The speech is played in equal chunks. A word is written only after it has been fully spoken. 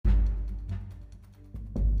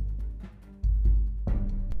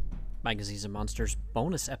Magazines and Monsters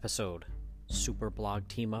bonus episode. Super Blog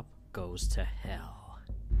Team Up Goes to Hell.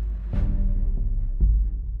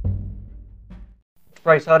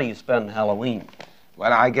 Bryce, how do you spend Halloween?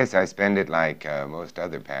 Well, I guess I spend it like most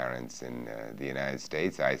other parents in the United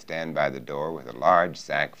States. I stand by the door with a large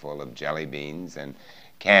sack full of jelly beans and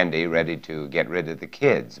candy ready to get rid of the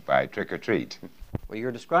kids by trick or treat. Well,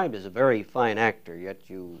 you're described as a very fine actor, yet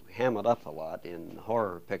you ham it up a lot in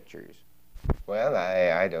horror pictures. Well,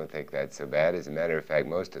 I don't think that's so bad. As a matter of fact,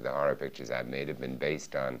 most of the horror pictures I've made have been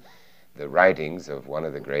based on the writings of one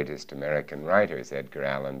of the greatest American writers, Edgar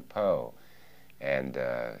Allan Poe. And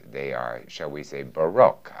they are, shall we say,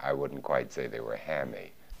 baroque. I wouldn't quite say they were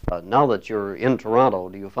hammy. Now that you're in Toronto,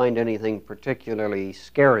 do you find anything particularly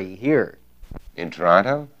scary here? In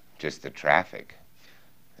Toronto? Just the traffic.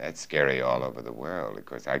 That's scary all over the world. Of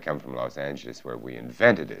course, I come from Los Angeles where we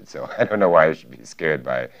invented it, so I don't know why I should be scared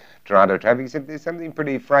by Toronto traffic, except there's something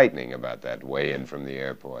pretty frightening about that way in from the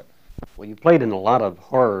airport. Well, you played in a lot of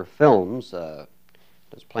horror films.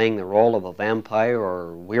 Does playing the role of a vampire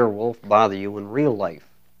or werewolf bother you in real life?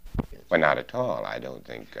 Well, not at all. I don't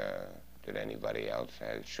think that anybody else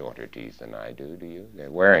has shorter teeth than I do you? They're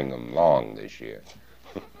wearing them long this year.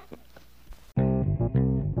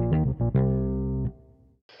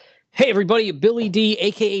 Hey everybody, Billy D,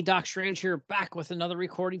 aka Doc Strange here, back with another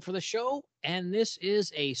recording for the show, and this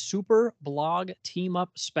is a Super Blog Team Up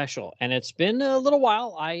special, and it's been a little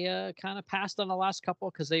while. I kind of passed on the last couple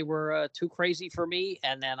because they were too crazy for me,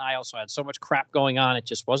 and then I also had so much crap going on, it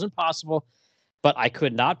just wasn't possible, but I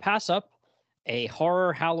could not pass up a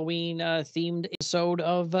horror Halloween themed episode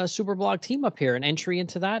of Super Blog Team Up here, an entry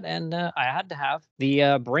into that, and I had to have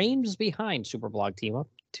the brains behind Super Blog Team Up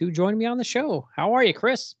to join me on the show. How are you,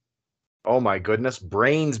 Chris? Oh my goodness!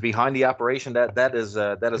 Brains behind the operation. That is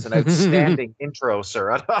an outstanding intro,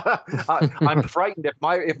 sir. I'm frightened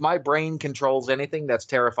if my brain controls anything. That's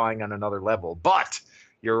terrifying on another level. But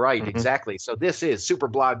you're right, exactly. So this is Super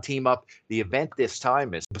Blog Team Up. The event this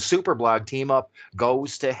time is Super Blog Team Up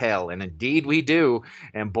Goes to Hell, and indeed we do.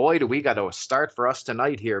 And boy, do we got a start for us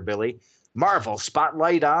tonight here, Billy. Marvel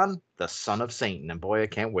spotlight on the Son of Satan, and boy, I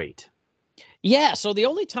can't wait. Yeah, so the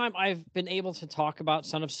only time I've been able to talk about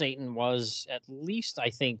Son of Satan was at least,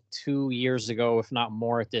 I think, 2 years ago, if not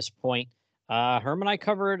more at this point. Herm and I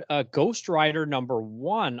covered Ghost Rider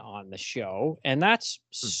 #1 on the show, and that's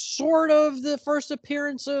sort of the first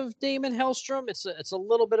appearance of Damon Hellstrom. It's a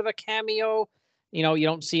little bit of a cameo. You know, you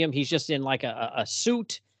don't see him. He's just in like a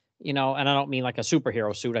suit, you know, and I don't mean like a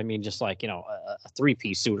superhero suit. I mean just like, you know, a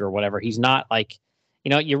three-piece suit or whatever. He's not like,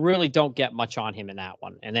 you know, you really don't get much on him in that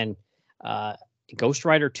one. And then Ghost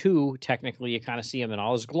Rider 2, technically, you kind of see him in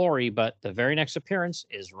all his glory, but the very next appearance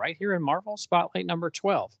is right here in Marvel Spotlight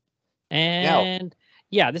 #12. And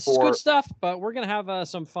yeah, this is good stuff, but we're going to have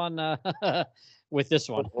some fun with this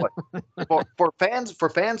one. for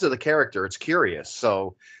fans of the character, it's curious.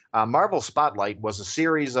 So Marvel Spotlight was a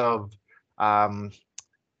series of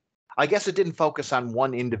I guess it didn't focus on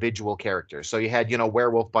one individual character. So you had, you know,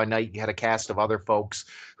 Werewolf by Night. You had a cast of other folks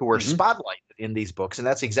who were spotlighted in these books. And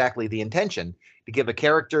that's exactly the intention, to give a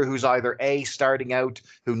character who's either A, starting out,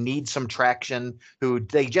 who needs some traction, who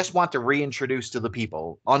they just want to reintroduce to the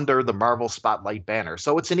people under the Marvel Spotlight banner.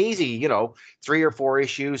 So it's an easy, you know, 3 or 4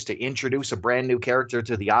 issues to introduce a brand new character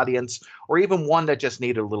to the audience, or even one that just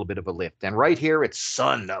needed a little bit of a lift. And right here, it's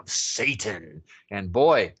Son of Satan. And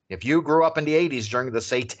boy, if you grew up in the 80s during the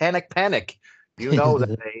Satanic Panic, you know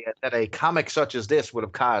that a comic such as this would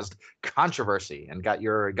have caused controversy and got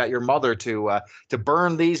your mother to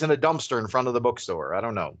burn these in a dumpster in front of the bookstore. I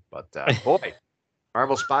don't know, but boy,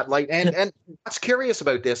 Marvel Spotlight. And what's curious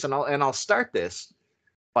about this, and I'll start this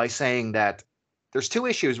by saying that there's 2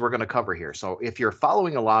 issues we're going to cover here. So if you're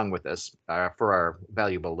following along with us, for our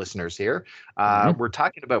valuable listeners here, we're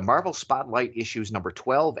talking about Marvel Spotlight issues number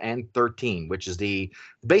 12 and 13, which is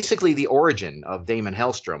basically the origin of Damon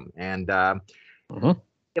Hellstrom. And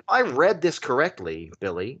if I read this correctly,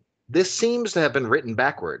 Billy, this seems to have been written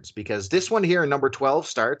backwards, because this one here, number 12,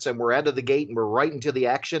 starts and we're out of the gate and we're right into the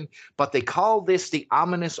action. But they call this the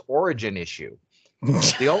ominous origin issue.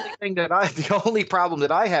 The only problem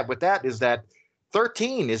that I have with that is that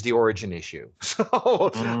 13 is the origin issue.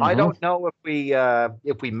 So I don't know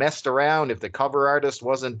if we messed around, if the cover artist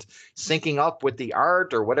wasn't syncing up with the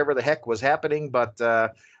art or whatever the heck was happening. But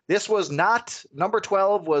this was not, number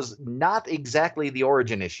 12 was not exactly the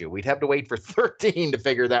origin issue. We'd have to wait for 13 to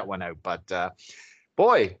figure that one out. But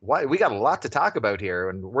boy, we got a lot to talk about here.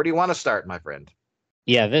 And where do you want to start, my friend?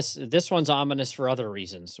 Yeah, this one's ominous for other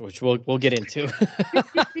reasons, which we'll get into.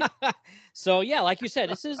 So yeah, like you said,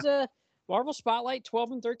 this is Marvel Spotlight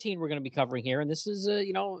 12 and 13 we're going to be covering here. And this is,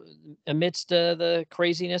 amidst the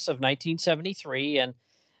craziness of 1973. And,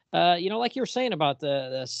 like you were saying about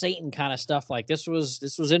the Satan kind of stuff, like this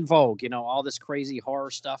was in vogue, all this crazy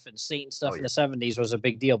horror stuff and Satan stuff in the 70s was a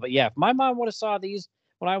big deal. But yeah, if my mom would have saw these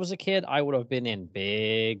when I was a kid, I would have been in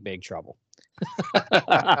big, big trouble.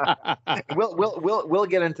 We'll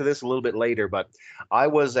get into this a little bit later, but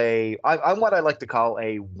I'm what I like to call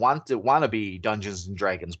a wannabe Dungeons and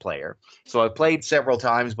Dragons player. So I played several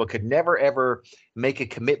times, but could never ever make a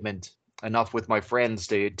commitment enough with my friends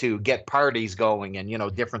to get parties going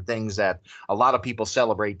and different things that a lot of people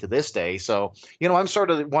celebrate to this day. So I'm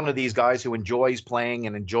sort of one of these guys who enjoys playing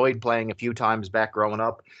and enjoyed playing a few times back growing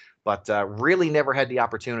up, but really never had the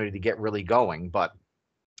opportunity to get really going. But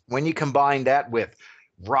when you combine that with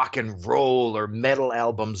rock and roll or metal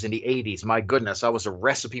albums in the 80s, my goodness, I was a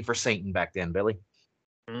recipe for Satan back then, Billy.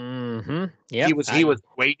 Mm-hmm. Yeah, he was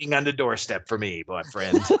waiting on the doorstep for me, my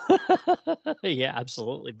friend. Yeah,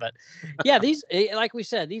 absolutely. But yeah, these, like we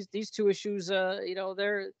said, these two issues,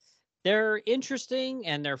 they're interesting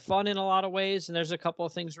and they're fun in a lot of ways. And there's a couple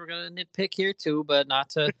of things we're going to nitpick here too, but not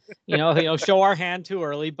to, show our hand too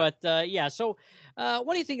early. But yeah, so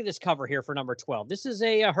what do you think of this cover here for number 12? This is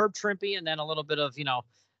a Herb Trimpe and then a little bit of,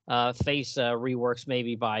 face reworks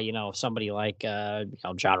maybe by, somebody like,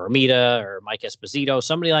 John Romita or Mike Esposito,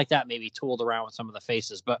 somebody like that, maybe tooled around with some of the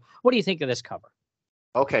faces. But what do you think of this cover?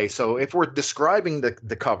 Okay, so if we're describing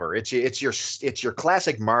the cover, it's your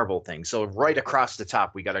classic Marvel thing. So right across the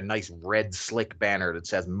top, we got a nice red slick banner that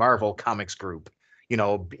says Marvel Comics Group.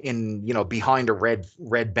 Behind a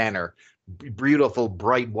red banner, beautiful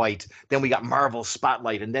bright white. Then we got Marvel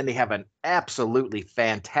Spotlight, and then they have an absolutely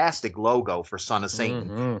fantastic logo for Son of Satan.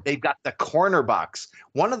 Mm-hmm. They've got the corner box,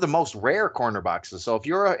 one of the most rare corner boxes. So if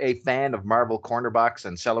you're a fan of Marvel corner box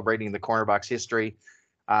and celebrating the corner box history,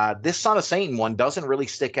 this Son of Satan one doesn't really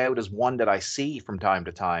stick out as one that I see from time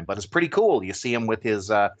to time, but it's pretty cool. You see him with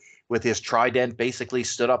his trident basically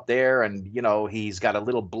stood up there, and he's got a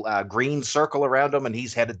little green circle around him, and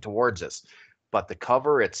he's headed towards us. But the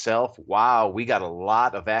cover itself, wow, we got a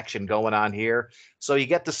lot of action going on here. So you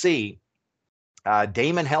get to see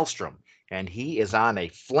Damon Hellstrom, and he is on a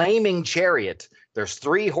flaming chariot. There's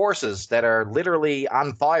 3 horses that are literally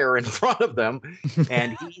on fire in front of them.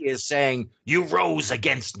 And he is saying, "You rose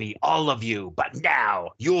against me, all of you, but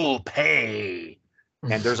now you'll pay."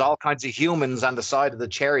 And there's all kinds of humans on the side of the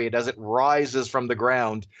chariot as it rises from the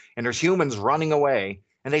ground. And there's humans running away.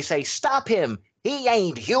 And they say, "Stop him. He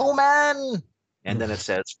ain't human." And then it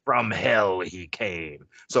says, "From hell he came."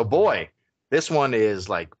 So, boy, this one is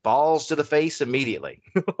like balls to the face immediately.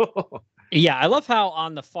 Yeah, I love how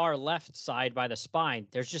on the far left side by the spine,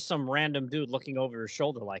 there's just some random dude looking over his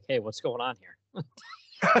shoulder like, "Hey, what's going on here?"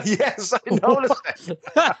 Yes, I noticed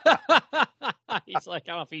that. He's like,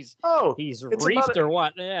 I don't know if he's reefed another... or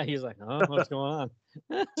what. Yeah, he's like, "Oh, what's going on?"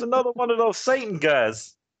 It's another one of those Satan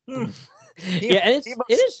guys. Yeah, and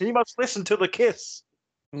he must listen to the Kiss.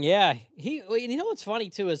 Yeah, what's funny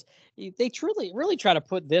too is they truly really try to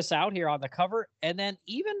put this out here on the cover, and then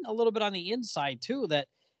even a little bit on the inside too. That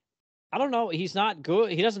I don't know, he's not good.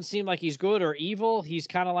 He doesn't seem like he's good or evil. He's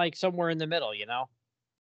kind of like somewhere in the middle,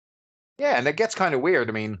 Yeah, and it gets kind of weird.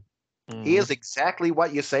 I mean, he is exactly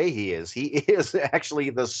what you say he is. He is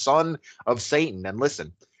actually the son of Satan. And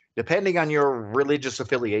listen, depending on your religious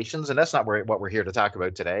affiliations, and that's not what we're here to talk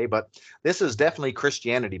about today, but this is definitely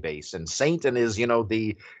Christianity based, and Satan is,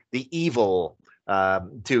 the evil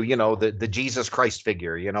to, the Jesus Christ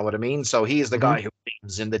figure, you know what I mean? So he is the guy who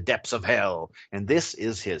lives in the depths of hell, and this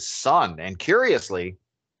is his son. And curiously,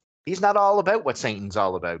 he's not all about what Satan's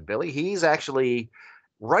all about, Billy. He's actually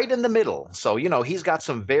right in the middle. So, he's got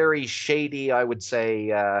some very shady, I would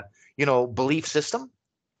say, belief system.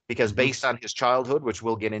 Because based on his childhood, which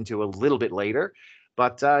we'll get into a little bit later,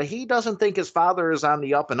 but he doesn't think his father is on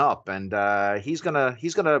the up and up, and he's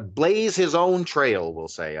gonna blaze his own trail. We'll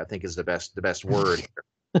say, I think is the best word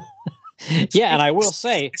here. Yeah, and I will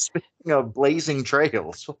say, speaking of blazing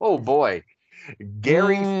trails, oh boy,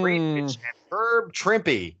 Gary Friedrich and Herb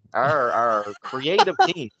Trimpe, our creative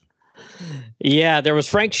team. Yeah, there was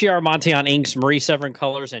Frank Chiaramonte on inks, Marie Severin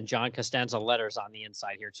colors, and John Costanza letters on the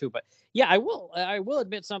inside here too. But yeah, I will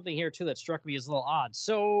admit something here too that struck me as a little odd.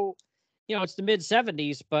 So, it's the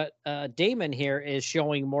mid-70s, but Damon here is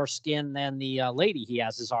showing more skin than the lady he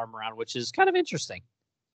has his arm around, which is kind of interesting.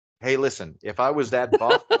 Hey, listen, if I was that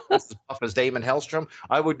buff, as buff as Damon Hellstrom,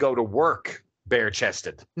 I would go to work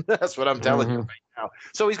bare-chested. That's what I'm telling you right now.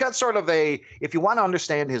 So he's got sort of if you want to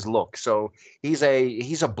understand his look, so he's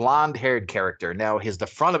a blonde-haired character. Now the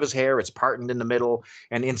front of his hair, it's parted in the middle,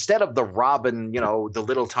 and instead of the robin, the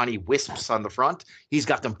little tiny wisps on the front, he's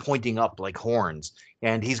got them pointing up like horns.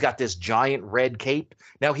 And he's got this giant red cape.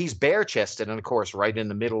 Now he's bare-chested, and of course, right in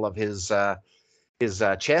the middle of his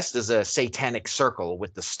chest is a satanic circle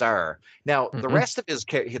with the star. Now the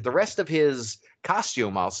rest of his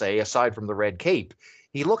costume, I'll say, aside from the red cape,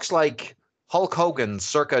 he looks like Hulk Hogan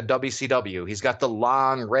circa WCW. He's got the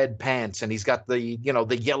long red pants, and he's got the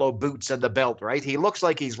the yellow boots and the belt. Right, he looks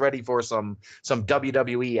like he's ready for some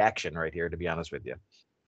WWE action right here. To be honest with you.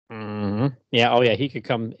 Yeah. Oh, yeah. He could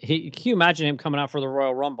come. Can you imagine him coming out for the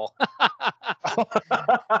Royal Rumble?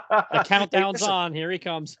 The countdown's on. Here he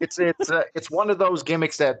comes. It's one of those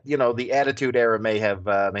gimmicks that the Attitude Era may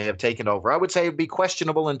have taken over. I would say it'd be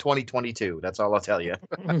questionable in 2022. That's all I'll tell you.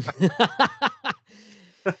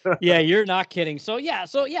 Yeah, you're not kidding. So yeah,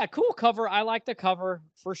 cool cover. I like the cover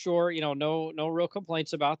for sure. No real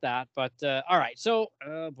complaints about that. But all right. So,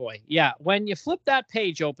 boy, yeah. When you flip that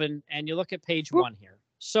page open and you look at page 1 here.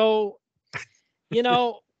 So,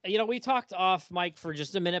 we talked off mic for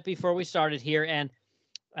just a minute before we started here, and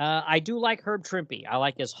I do like Herb Trimpe. I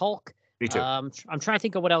like his Hulk. Me too. I'm trying to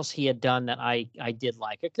think of what else he had done that I did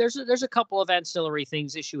like. There's a couple of ancillary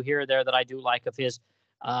things issue here or there that I do like of his,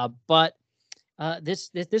 but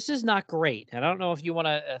this is not great. And I don't know if you want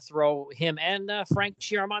to throw him and Frank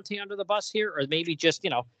Chiaramonte under the bus here, or maybe just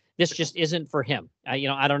this just isn't for him.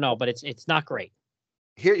 I don't know, but it's not great.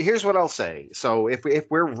 Here's what I'll say. So if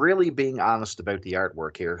we're really being honest about the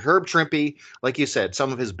artwork here, Herb Trimpe, like you said,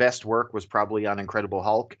 some of his best work was probably on Incredible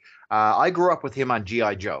Hulk. I grew up with him on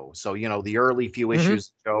G.I. Joe. So, the early few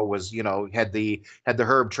issues Joe was, had the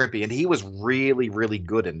Herb Trimpe, and he was really, really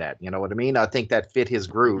good in that. You know what I mean? I think that fit his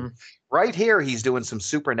groove. Right here, he's doing some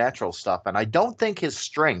supernatural stuff, and I don't think his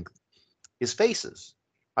strength is faces.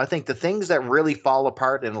 I think the things that really fall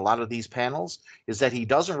apart in a lot of these panels is that he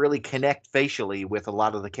doesn't really connect facially with a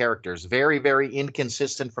lot of the characters. Very, very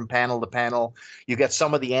inconsistent from panel to panel. You get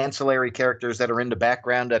some of the ancillary characters that are in the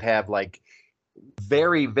background that have like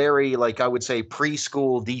very, very, like I would say,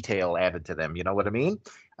 preschool detail added to them. You know what I mean?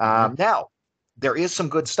 Now, there is some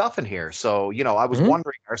good stuff in here. So, I was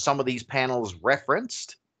wondering, are some of these panels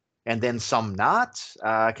referenced? And then some not,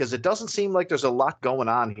 because it doesn't seem like there's a lot going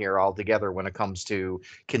on here altogether when it comes to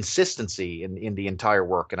consistency in the entire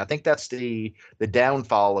work. And I think that's the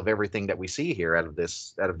downfall of everything that we see here out of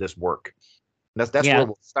this work. And that's where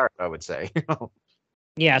we'll start, I would say.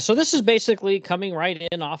 Yeah, so this is basically coming right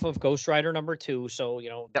in off of Ghost Rider #2. So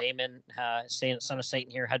Damon, Son of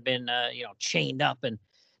Satan here, had been chained up, and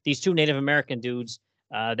these two Native American dudes,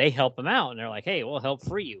 they help him out, and they're like, "Hey, we'll help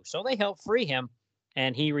free you." So they help free him.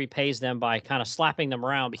 And he repays them by kind of slapping them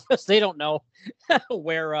around because they don't know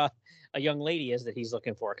where a young lady is that he's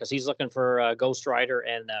looking for, because he's looking for Ghost Rider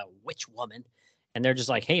and Witch Woman. And they're just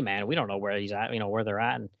like, hey, man, we don't know where he's at, where they're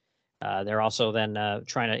at. And they're also then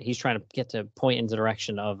he's trying to get to point in the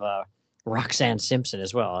direction of Roxanne Simpson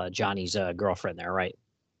as well, Johnny's girlfriend there, right?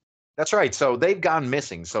 That's right. So they've gone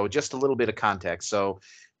missing. So just a little bit of context. So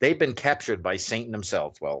they've been captured by Satan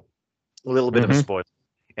himself. Well, a little bit of a spoiler.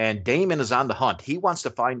 And Damon is on the hunt. He wants to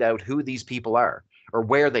find out who these people are or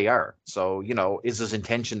where they are. So, is his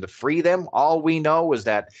intention to free them? All we know is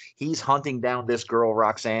that he's hunting down this girl,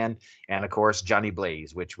 Roxanne, and of course, Johnny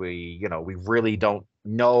Blaze, which we really don't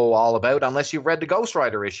know all about unless you've read the Ghost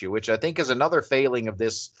Rider issue, which I think is another failing of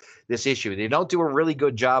this issue. They don't do a really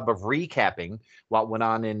good job of recapping what went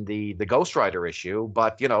on in the Ghost Rider issue,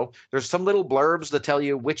 but there's some little blurbs that tell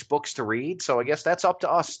you which books to read. So I guess that's up to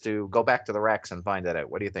us to go back to the racks and find that out.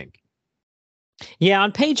 What do you think? Yeah,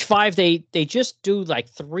 on page 5, they just do like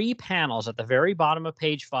 3 panels at the very bottom of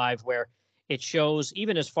page 5 where it shows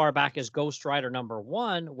even as far back as Ghost Rider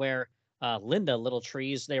 #1, where Linda Little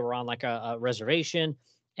Trees, they were on like a reservation,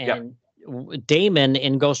 and Damon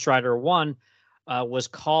in Ghost Rider 1 was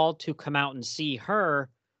called to come out and see her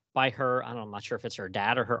by her, I'm not sure if it's her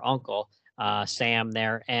dad or her uncle, Sam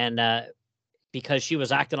there, and because she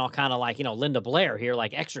was acting all kind of like, Linda Blair here,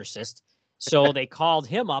 like Exorcist. So they called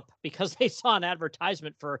him up because they saw an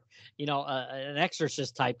advertisement for, an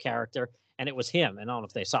Exorcist type character, and it was him. And I don't know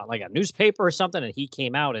if they saw it like a newspaper or something, and he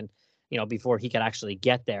came out, and, before he could actually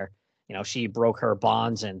get there, she broke her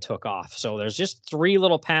bonds and took off. So there's just 3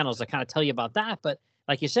 little panels that kind of tell you about that. But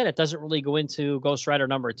like you said, it doesn't really go into Ghost Rider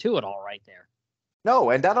 #2 at all right there. No,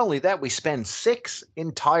 and not only that, we spend 6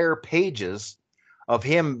 entire pages of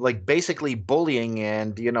him like basically bullying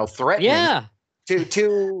and, threatening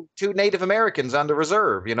two Native Americans on the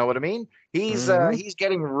reserve. You know what I mean? He's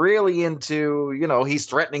getting really into, he's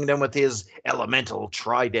threatening them with his elemental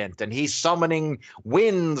trident, and he's summoning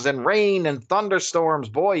winds and rain and thunderstorms.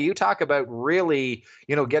 Boy, you talk about really,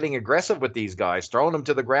 getting aggressive with these guys, throwing them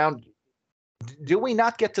to the ground. Do we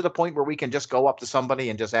not get to the point where we can just go up to somebody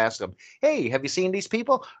and just ask them, "Hey, have you seen these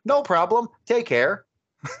people?" No problem. Take care.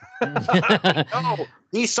 No,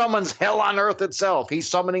 he summons hell on earth itself. He's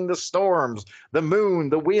summoning the storms, the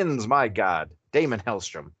moon, the winds. My God, Damon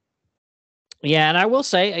Hellstrom. Yeah, and I will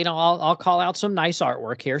say, I'll call out some nice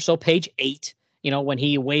artwork here. So page 8, when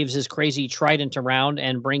he waves his crazy trident around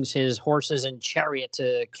and brings his horses and chariot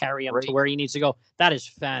to carry him to where he needs to go. That is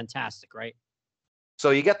fantastic, right? So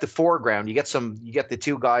you get the foreground, you get the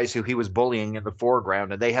two guys who he was bullying in the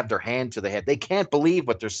foreground, and they have their hand to the head. They can't believe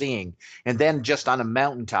what they're seeing. And then just on a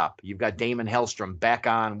mountaintop, you've got Damon Hellstrom back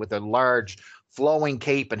on with a large flowing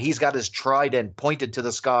cape, and he's got his trident pointed to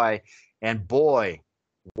the sky. And boy,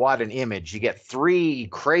 what an image. You get 3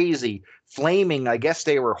 crazy flaming, I guess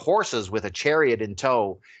they were horses with a chariot in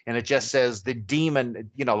tow. And it just says the demon,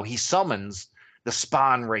 he summons the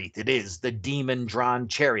spawn wraith. It is the demon-drawn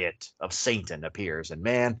chariot of Satan appears. And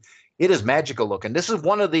man, it is magical looking. This is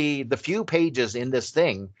one of the few pages in this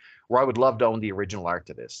thing where I would love to own the original art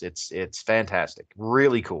to this. It's fantastic.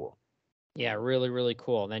 Really cool. Yeah, really, really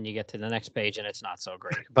cool. And then you get to the next page and it's not so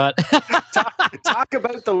great. But talk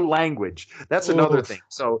about the language. That's another thing.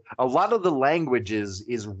 So a lot of the language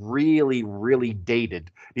is really, really dated.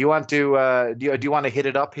 Do you want to do you want to hit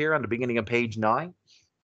it up here on the beginning of page 9?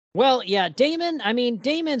 Well, yeah, Damon,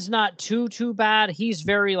 Damon's not too bad. He's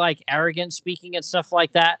very arrogant speaking and stuff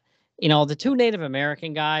like that. The 2 Native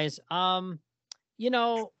American guys, I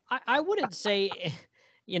wouldn't say,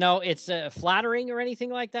 it's flattering or anything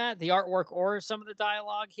like that, the artwork or some of the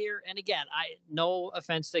dialogue here. And again, no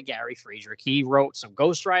offense to Gary Friedrich. He wrote some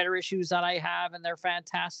Ghost Rider issues that I have, and they're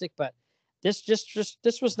fantastic, but this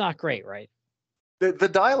was not great, right? The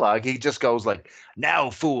dialogue, he just goes like,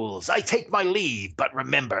 "Now, fools, I take my leave, but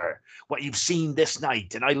remember what you've seen this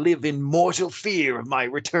night, and I live in mortal fear of my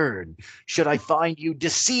return. Should I find you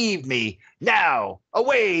deceive me, now,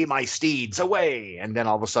 away, my steeds, away." And then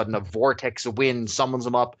all of a sudden, a vortex of wind summons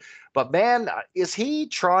him up. But man, is he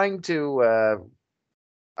trying to...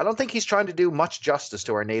 I don't think he's trying to do much justice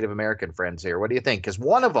to our Native American friends here. What do you think? Because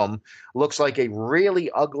one of them looks like a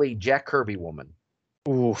really ugly Jack Kirby woman.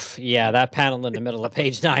 Oof, yeah, that panel in the middle of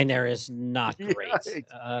page 9 there is not great.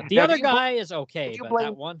 The other guy is okay, but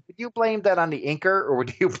that one... Would you blame that on the inker, or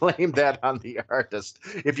would you blame that on the artist?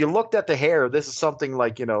 If you looked at the hair, this is something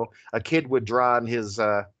like, a kid would draw on his,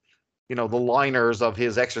 the liners of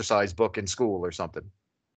his exercise book in school or something.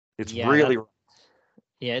 It's really...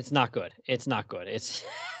 Yeah, it's not good. It's not good. It's...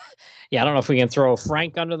 Yeah, I don't know if we can throw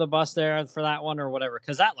Frank under the bus there for that one or whatever,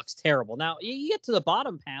 because that looks terrible. Now, you get to the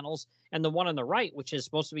bottom panels, and the one on the right, which is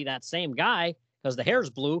supposed to be that same guy, because the hair's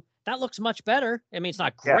blue, that looks much better. I mean, it's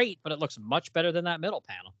not great, but it looks much better than that middle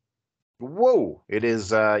panel. Whoa, it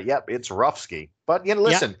is, it's rough ski. But,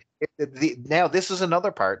 listen, now this is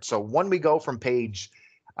another part. So when we go from page,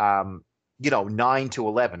 9 to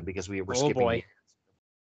 11, because we were skipping. Boy.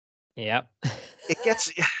 Yep.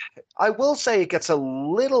 I will say it gets a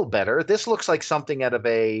little better. This looks like something out of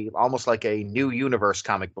almost like a New Universe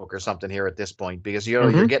comic book or something here at this point, because,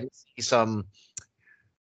 you're getting to see some,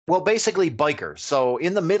 basically bikers. So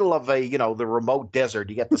in the middle of the remote desert,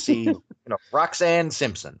 you get to see, Roxanne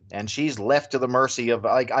Simpson, and she's left to the mercy of,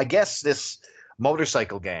 I guess, this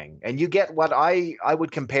motorcycle gang. And you get what I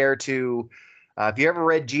would compare to, if you ever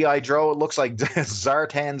read G.I. Joe, it looks like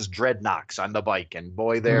Zartan's dreadnoughts on the bike, and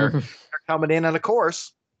boy, they're coming in. And of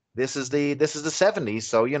course, this is the 70s,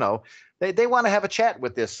 so they want to have a chat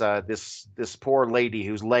with this poor lady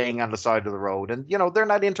who's laying on the side of the road, and they're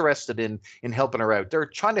not interested in helping her out. They're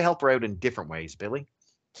trying to help her out in different ways. Billy.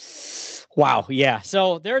 Wow, yeah.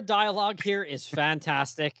 So their dialogue here is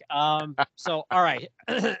fantastic. So all right,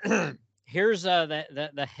 here's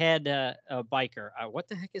the head biker. What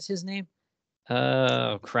the heck is his name?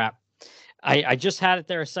 Oh crap! I just had it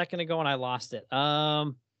there a second ago and I lost it.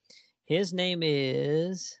 His name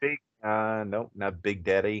is no, not Big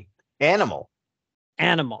Daddy. Animal.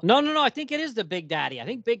 No. I think it is the Big Daddy. I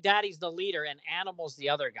think Big Daddy's the leader and Animal's the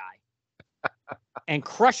other guy. And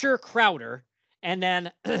Crusher Crowder, and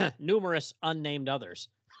then numerous unnamed others.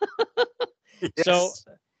 Yes. So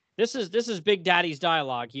this is Big Daddy's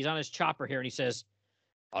dialogue. He's on his chopper here and he says,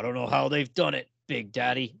 "I don't know how they've done it, Big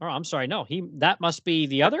Daddy." Oh, I'm sorry. No, that must be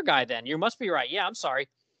the other guy then. You must be right. Yeah, I'm sorry.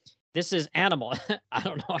 This is Animal. "I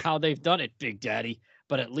don't know how they've done it, Big Daddy,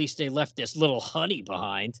 but at least they left this little honey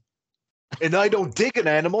behind." And I don't dig an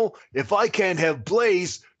animal. If I can't have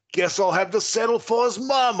Blaze, guess I'll have to settle for his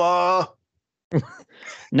mama.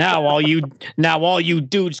 Now all you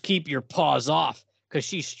dudes keep your paws off, because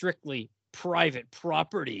she's strictly private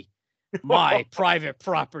property. My private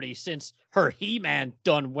property, since her He-Man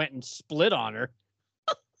done went and split on her.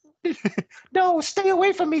 No, stay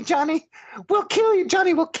away from me, Johnny. We'll kill you,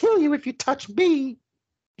 Johnny. We'll kill you if you touch me.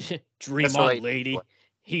 Dream That's on, right. lady.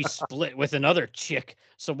 He split with another chick,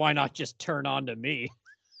 so why not just turn on to me?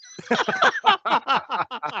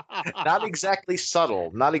 Not exactly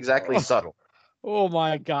subtle. Not exactly subtle. Oh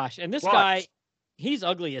my gosh. And this What? guy, he's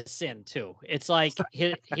ugly as sin too. It's like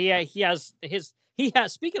he has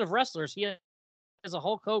speaking of wrestlers, he has a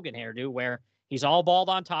Hulk Hogan hairdo where he's all bald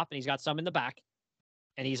on top and he's got some in the back,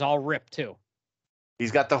 and he's all ripped too.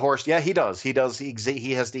 He's got the horse. Yeah, he does. He does.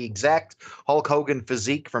 He has the exact Hulk Hogan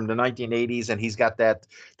physique from the 1980s, and he's got that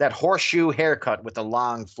horseshoe haircut with the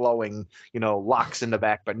long flowing, locks in the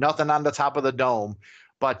back, but nothing on the top of the dome.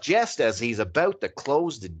 But just as he's about to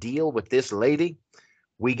close the deal with this lady,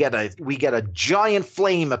 we get a giant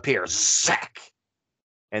flame appear, zack,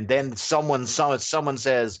 and then someone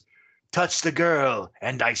says, "Touch the girl,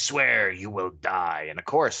 and I swear you will die." And of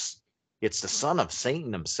course, it's the son of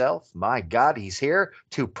Satan himself. My God, he's here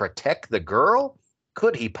to protect the girl.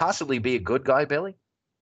 Could he possibly be a good guy, Billy?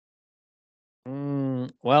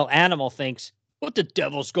 Well, Animal thinks, what the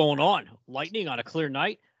devil's going on? Lightning on a clear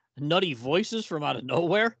night? Nutty voices from out of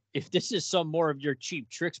nowhere? If this is some more of your cheap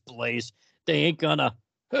tricks, Blaze, they ain't gonna,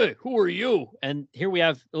 hey, who are you? And here we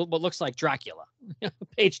have what looks like Dracula.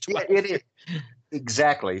 Page 12. Yeah, it is.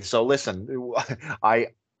 Exactly. So listen,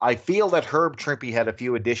 I feel that Herb Trimpe had a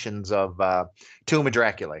few editions of Tomb of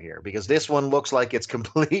Dracula here, because this one looks like it's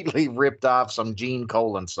completely ripped off some Gene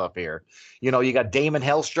Colan stuff here. You got Damon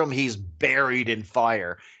Hellstrom. He's buried in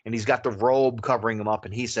fire, and he's got the robe covering him up,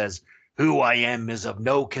 and he says, "Who I am is of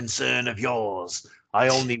no concern of yours. I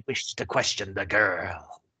only wish to question the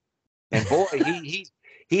girl." And boy,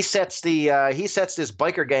 he sets this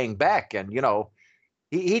biker gang back, and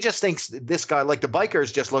he just thinks this guy, like the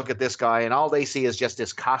bikers just look at this guy and all they see is just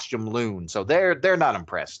this costume loon. So they're not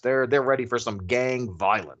impressed. They're ready for some gang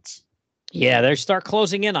violence. Yeah, they start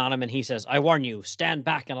closing in on him, and he says, I warn you, stand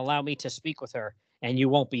back and allow me to speak with her, and you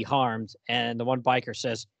won't be harmed. And the one biker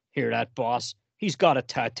says, hear that, boss? He's got a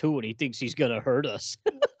tattoo and he thinks he's going to hurt us.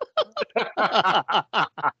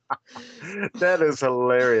 That is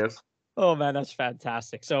hilarious. Oh, man, that's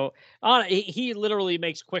fantastic. So he literally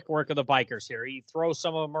makes quick work of the bikers here. He throws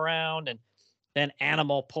some of them around, and then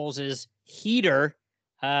Animal pulls his heater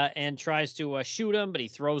and tries to shoot him, but he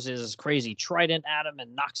throws his crazy trident at him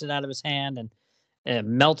and knocks it out of his hand and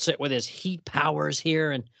melts it with his heat powers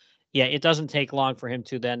here. And yeah, it doesn't take long for him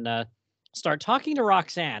to then start talking to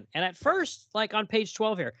Roxanne. And at first, like on page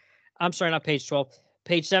 12 here, I'm sorry, not page 12,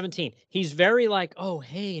 page 17, he's very like, oh,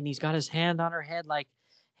 hey, and he's got his hand on her head like,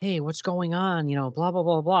 hey, what's going on? Blah, blah,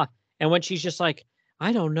 blah, blah. And when she's just like,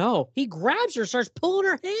 I don't know, he grabs her, starts pulling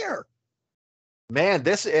her hair. Man,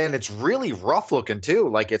 and it's really rough looking too.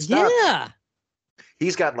 Like it's not. Yeah.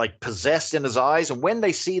 He's got like possessed in his eyes. And when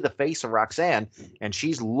they see the face of Roxanne and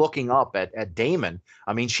she's looking up at Damon,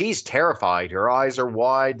 I mean, she's terrified. Her eyes are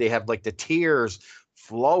wide. They have like the tears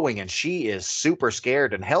flowing, and she is super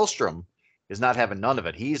scared. And Hellstrom is not having none of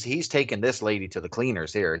it. He's taking this lady to the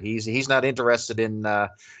cleaners here. He's not interested in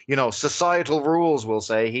societal rules, we'll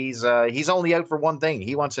say. He's only out for one thing.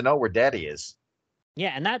 He wants to know where Daddy is.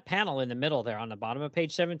 Yeah, and that panel in the middle there on the bottom of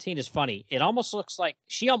page 17 is funny. She almost looks like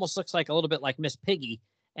a little bit like Miss Piggy,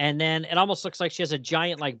 and then it almost looks like she has a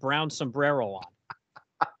giant like brown sombrero on.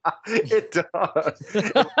 It does.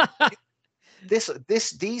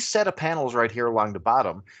 These set of panels right here along the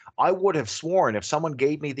bottom, I would have sworn if someone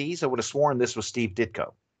gave me these, I would have sworn this was Steve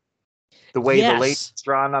Ditko. The way the lady's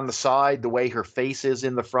drawn on the side, the way her face is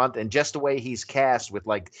in the front, and just the way he's cast with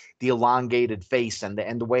like the elongated face and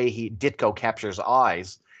the way Ditko captures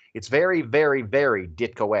eyes. It's very, very, very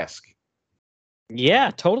Ditko-esque.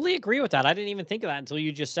 Yeah, totally agree with that. I didn't even think of that until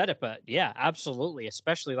you just said it, but yeah, absolutely.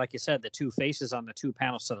 Especially like you said, the two faces on the two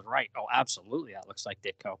panels to the right. Oh, absolutely. That looks like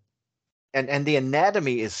Ditko. And the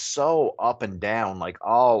anatomy is so up and down, like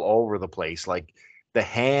all over the place. Like the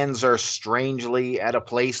hands are strangely at a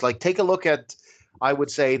place. Like take a look at, I would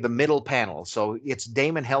say, the middle panel. So it's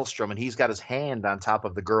Damon Hellstrom, and he's got his hand on top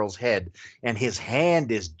of the girl's head, and his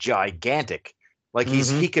hand is gigantic. Like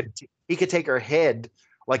he could take her head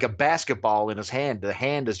like a basketball in his hand. The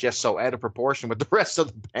hand is just so out of proportion with the rest of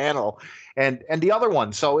the panel. And the other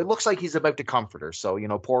one, so it looks like he's about to comfort her. So,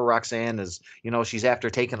 poor Roxanne is, she's after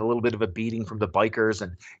taking a little bit of a beating from the bikers,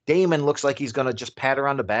 and Damon looks like he's going to just pat her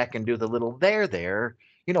on the back and do the little there,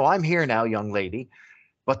 I'm here now, young lady.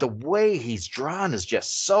 But the way he's drawn is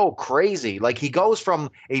just so crazy. Like he goes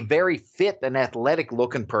from a very fit and athletic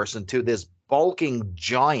looking person to this bulking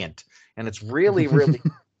giant. And it's really, really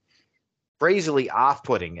crazily off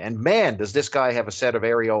putting. And man, does this guy have a set of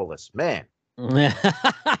areolas. Man.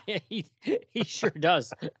 he sure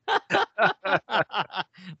does.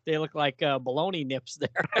 They look like baloney nips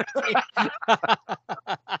there.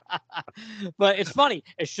 But it's funny.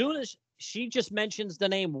 As soon as she just mentions the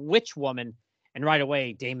name Witch Woman, and right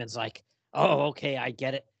away Damon's like, "Oh, okay, I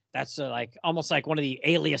get it. That's like almost like one of the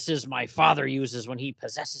aliases my father uses when he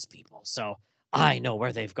possesses people. So I know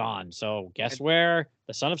where they've gone. So guess where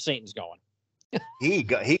the son of Satan's going? He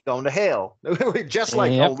going to hell." Just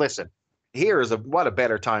like, Yep. oh, listen. What a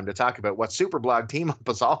better time to talk about what Superblog Team Up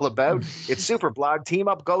is all about. It's Superblog Team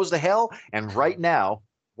Up Goes to Hell. And right now,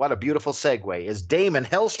 what a beautiful segue is Damon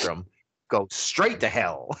Hellstrom goes straight to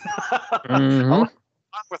hell. Along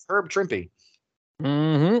with Herb Trimpe.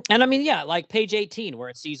 And I mean, yeah, like page 18, where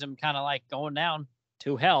it sees him kind of like going down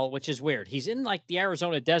to hell, which is weird. He's in like the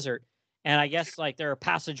Arizona desert. And I guess like there are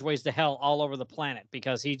passageways to hell all over the planet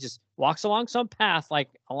because he just walks along some path, like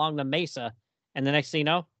along the mesa. And the next thing you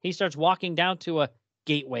know, he starts walking down to a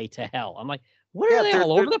gateway to hell. I'm like, what are they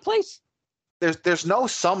all over the place? There's no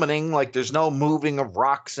summoning, like there's no moving of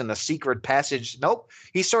rocks in a secret passage. Nope.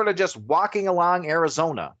 He's sort of just walking along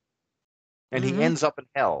Arizona. And he ends up in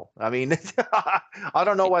hell. I mean, I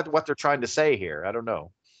don't know what they're trying to say here. I don't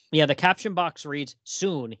know. Yeah, the caption box reads,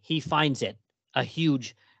 "Soon he finds it, a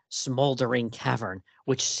huge smoldering cavern,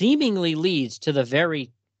 which seemingly leads to the very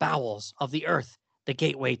bowels of the earth, the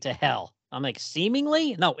gateway to hell." I'm like,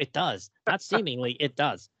 seemingly? No, it does. Not seemingly, it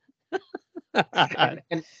does.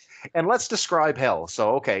 and let's describe hell.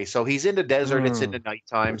 So he's in the desert, it's in the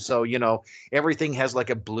nighttime. So, everything has like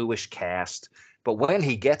a bluish cast. But when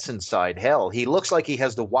he gets inside hell, he looks like he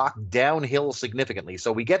has to walk downhill significantly.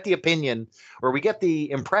 So we get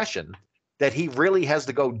the impression that he really has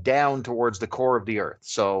to go down towards the core of the earth.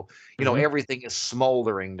 So, everything is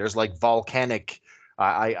smoldering. There's like volcanic,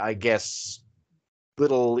 I guess,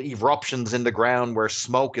 little eruptions in the ground where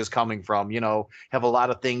smoke is coming from. Have a lot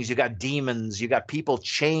of things. You got demons, you got people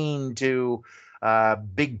chained to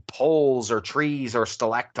big poles or trees or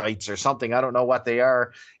stalactites or something. I don't know what they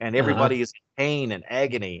are. And everybody is in pain and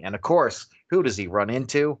agony. And of course, who does he run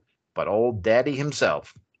into but old daddy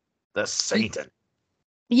himself, the Satan?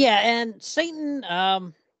 Yeah, and Satan,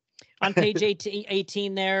 on page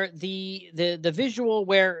 18 there, the visual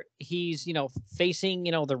where he's, facing,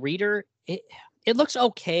 the reader, it looks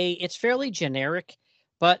okay. It's fairly generic,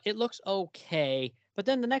 but it looks okay. But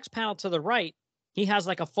then the next panel to the right, he has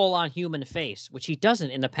like a full-on human face, which he doesn't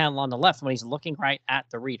in the panel on the left when he's looking right at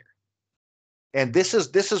the reader. And this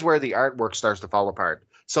is where the artwork starts to fall apart.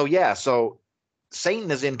 So Satan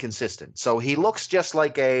is inconsistent. So he looks just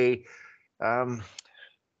like a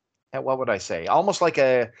what would I say? Almost like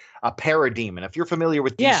a parademon. If you're familiar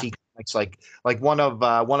with DC comics, like one of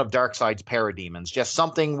Darkseid's parademons, just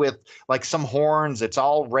something with like some horns. It's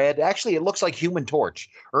all red. Actually, it looks like Human Torch.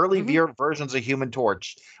 Early versions of Human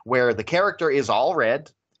Torch, where the character is all red.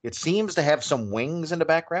 It seems to have some wings in the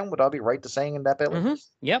background. Would I be right to saying in that, Billy?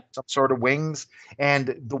 Yep. Some sort of wings.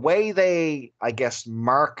 And the way they, I guess,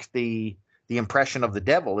 mark the impression of the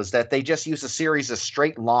devil is that they just use a series of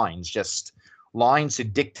straight lines, just lines to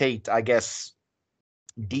dictate, I guess,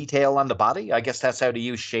 detail on the body. I guess that's how to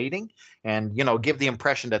use shading and, give the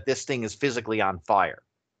impression that this thing is physically on fire.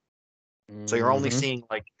 So you're only seeing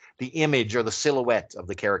like the image or the silhouette of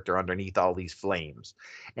the character underneath all these flames.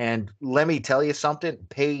 And let me tell you something,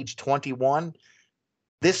 page 21,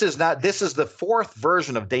 this is the fourth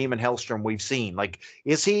version of Damon Hellstrom we've seen. Like,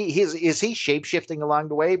 is he shape-shifting along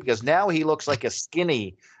the way? Because now he looks like a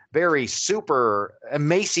skinny, very super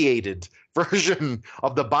emaciated version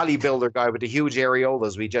of the bodybuilder guy with the huge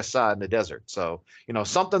areolas we just saw in the desert. So,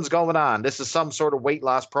 something's going on. This is some sort of weight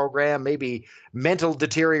loss program, maybe mental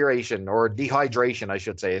deterioration or dehydration, I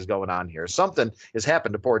should say, is going on here. Something has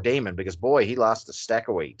happened to poor Damon because, boy, he lost a stack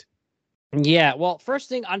of weight. Yeah, well, first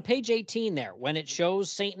thing on page 18 there, when it shows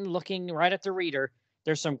Satan looking right at the reader,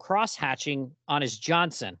 there's some cross-hatching on his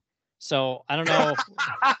Johnson. So I don't know.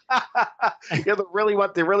 Yeah, they really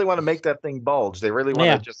want to make that thing bulge. They really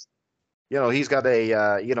want to just, he's got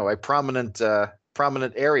a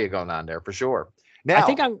prominent area going on there for sure. Now, I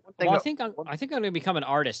think I'm going to become an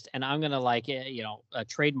artist, and I'm going to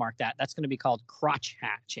trademark that. That's going to be called crotch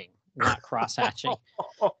hatching, not cross hatching.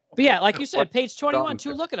 But yeah, like you said, page 21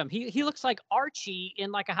 too. Look at him. He looks like Archie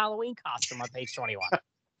in like a Halloween costume on page 21.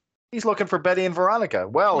 He's looking for Betty and Veronica.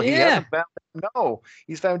 Well, he hasn't found them. No,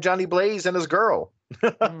 he's found Johnny Blaze and his girl.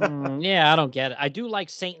 Yeah, I don't get it. I do like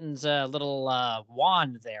Satan's little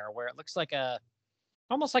wand there, where it looks like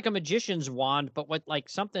almost like a magician's wand, but with like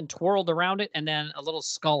something twirled around it, and then a little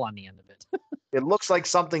skull on the end of it. It looks like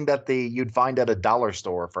something that you'd find at a dollar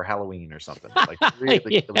store for Halloween or something. Like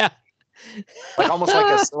really, Yeah. like almost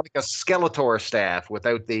like a Skeletor staff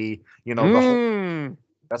without the the whole.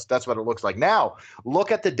 That's what it looks like. Now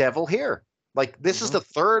look at the devil here. Like this is the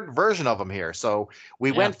third version of him here. So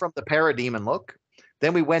we went from the parademon look,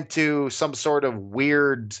 then we went to some sort of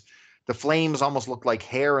weird. The flames almost look like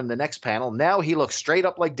hair in the next panel. Now he looks straight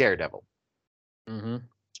up like Daredevil.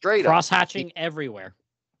 Straight cross hatching everywhere.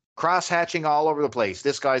 Cross hatching all over the place.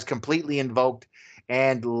 This guy's completely invoked.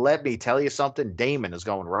 And let me tell you something, Damon is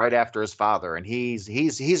going right after his father, and he's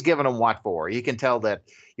giving him what for. You can tell that,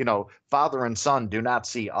 father and son do not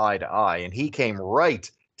see eye to eye, and he came right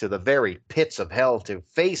to the very pits of hell to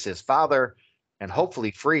face his father and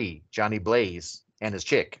hopefully free Johnny Blaze and his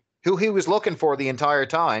chick, who he was looking for the entire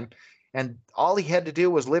time. And all he had to do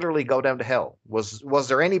was literally go down to hell. Was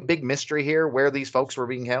there any big mystery here where these folks were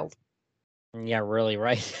being held? Yeah, really,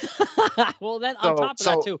 right. Well, then on top of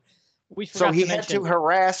that too, he had to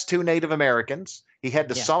harass 2 Native Americans. He had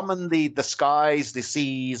to summon the skies, the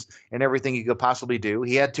seas, and everything he could possibly do.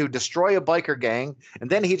 He had to destroy a biker gang, and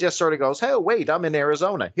then he just sort of goes, "Hey, wait, I'm in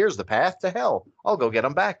Arizona. Here's the path to hell. I'll go get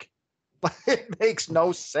them back." It makes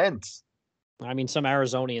no sense. I mean, some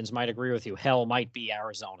Arizonians might agree with you. Hell might be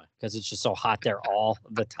Arizona because it's just so hot there all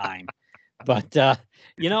the time. But I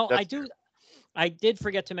did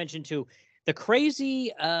forget to mention too, the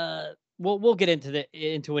crazy. We'll get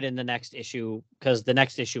into it in the next issue, because the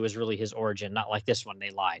next issue is really his origin, not like this one.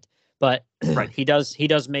 They lied, but he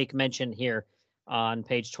does make mention here on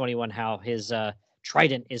page 21 how his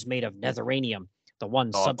trident is made of netheranium, the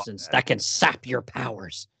one substance that can sap your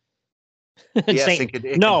powers. Yes,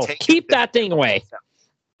 Satan, keep that thing away.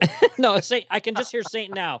 No, I can just hear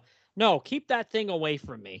Satan now. No, keep that thing away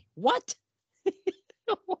from me. What?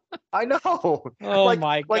 I know. Oh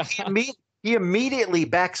my God. He immediately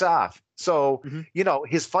backs off. So,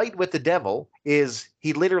 his fight with the devil is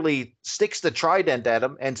he literally sticks the trident at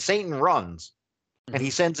him, and Satan runs. And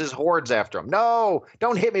he sends his hordes after him. No,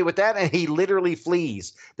 don't hit me with that. And he literally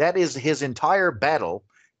flees. That is his entire battle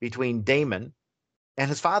between Damon and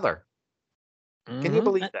his father. Can you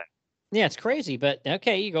believe that? Yeah, it's crazy. But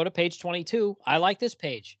okay, you go to page 22. I like this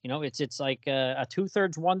page. It's like a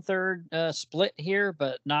 2/3, 1/3 split here,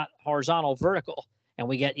 but not horizontal, vertical. And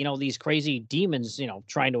we get, these crazy demons,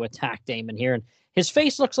 trying to attack Damon here. And his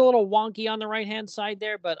face looks a little wonky on the right-hand side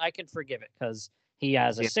there, but I can forgive it because he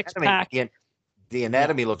has a six-pack. The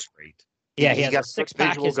anatomy looks great. Yeah, he has a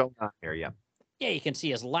six-pack. Going on here, yeah. Yeah, you can see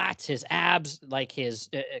his lats, his abs, like his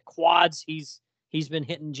quads. He's been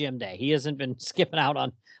hitting gym day. He hasn't been skipping out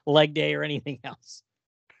on leg day or anything else.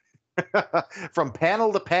 From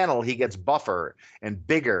panel to panel, he gets buffer and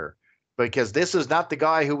bigger, because this is not the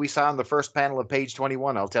guy who we saw in the first panel of page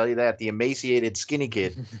 21. I'll tell you that. The emaciated, skinny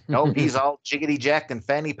kid. Nope, he's all jiggity jacked and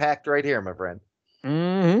fanny packed right here, my friend.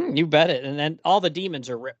 You bet it. And then all the demons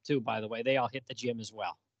are ripped too, by the way. They all hit the gym as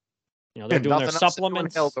well. They're doing their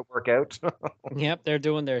supplements. To work out. Yep,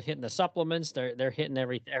 they're hitting the supplements. They're hitting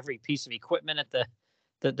every piece of equipment at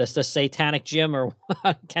the satanic gym, or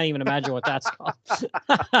I can't even imagine what that's called.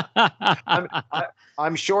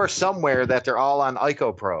 I'm sure somewhere that they're all on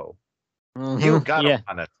IcoPro. You got them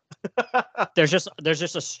on it. There's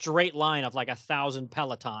just a straight line of like 1,000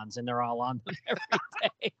 Pelotons, and they're all on them every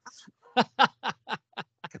day.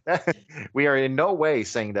 We are in no way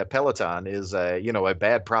saying that Peloton is a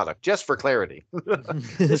bad product. Just for clarity,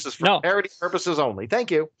 this is for parody purposes only. Thank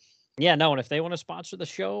you. Yeah, no, and if they want to sponsor the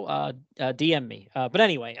show, DM me. But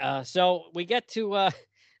anyway, so we get to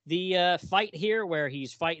the fight here where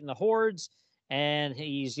he's fighting the hordes, and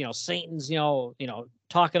he's Satan's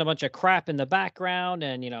talking a bunch of crap in the background,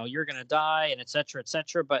 and you're gonna die, and et cetera,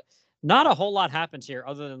 but not a whole lot happens here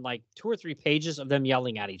other than like 2 or 3 pages of them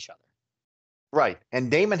yelling at each other. Right. And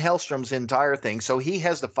Damon Hellstrom's entire thing. So he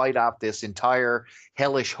has to fight off this entire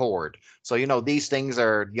hellish horde. So, these things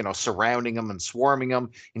are, surrounding him and swarming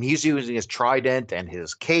him. And he's using his trident and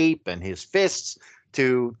his cape and his fists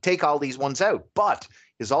to take all these ones out. But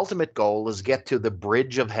his ultimate goal is get to the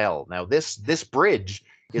bridge of hell. Now, this bridge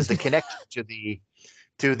is the connection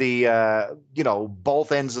to the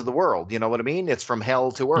both ends of the world. You know what I mean? It's from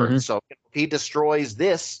hell to earth. So if he destroys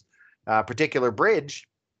this particular bridge,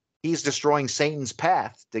 he's destroying Satan's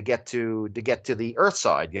path to get to the earth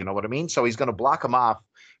side. You know what I mean? So he's going to block him off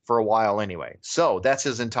for a while anyway. So that's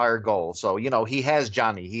his entire goal. So, he has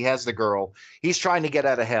Johnny, he has the girl, he's trying to get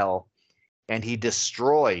out of hell, and he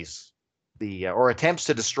destroys or attempts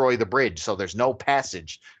to destroy the bridge, so there's no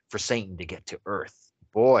passage for Satan to get to Earth.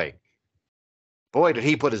 Boy, did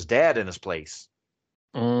he put his dad in his place.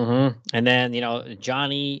 Mm-hmm. And then,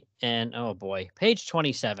 Johnny and, oh boy, page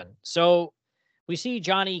 27. So we see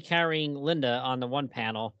Johnny carrying Linda on the one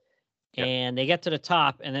panel, and they get to the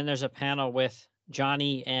top, and then there's a panel with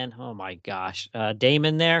Johnny and, oh my gosh,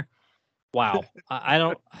 Damon there. Wow. I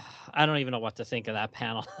don't even know what to think of that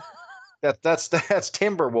panel. That's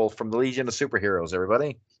Timberwolf from the Legion of Superheroes,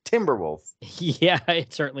 everybody. Timberwolf. Yeah,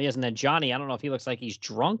 it certainly is. And then Johnny, I don't know if he looks like he's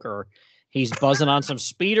drunk or he's buzzing on some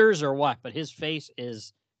speeders or what, but his face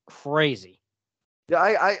is crazy.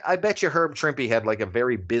 Yeah, I bet you Herb Trimpe had like a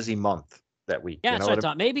very busy month that week. Yeah, that's what I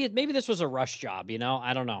thought. Maybe this was a rush job,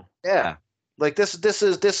 I don't know. Yeah. Like this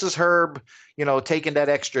is Herb, taking that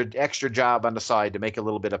extra job on the side to make a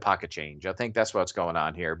little bit of pocket change. I think that's what's going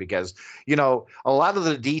on here because, a lot of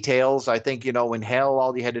the details, I think, in Hell,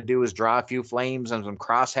 all you had to do is draw a few flames and some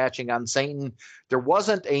cross hatching on Satan. There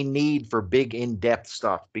wasn't a need for big in-depth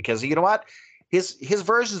stuff because you know what? His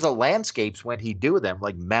versions of landscapes when he do them,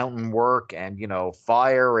 like mountain work and,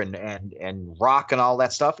 fire and rock and all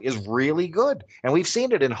that stuff is really good. And we've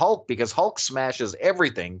seen it in Hulk because Hulk smashes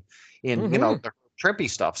everything in, the Trimpe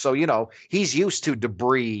stuff. So, he's used to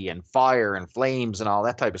debris and fire and flames and all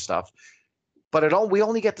that type of stuff. But we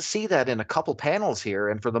only get to see that in a couple panels here.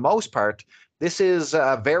 And for the most part, this is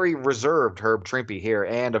a very reserved Herb Trimpe here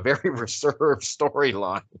and a very reserved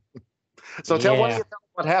storyline. So tell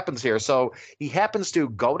what happens here. So he happens to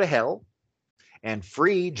go to Hell and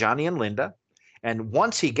free Johnny and Linda. And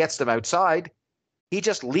once he gets them outside, he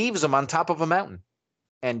just leaves them on top of a mountain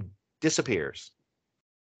and disappears.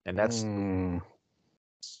 And that's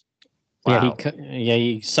wow.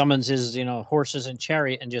 He summons his horses and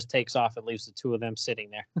chariot and just takes off and leaves the two of them sitting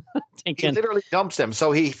there. He literally dumps them.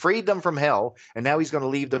 So he freed them from Hell, and now he's going to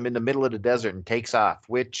leave them in the middle of the desert and takes off.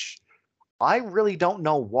 Which I really don't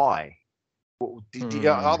know why.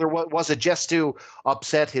 Was it just to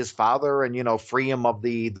upset his father and free him of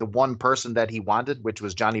the one person that he wanted, which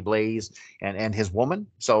was Johnny Blaze and his woman?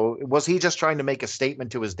 So was he just trying to make a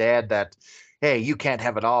statement to his dad that, hey, you can't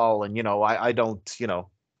have it all, and I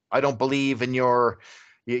don't believe in your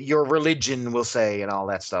religion, we'll say, and all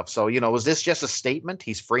that stuff. So was this just a statement?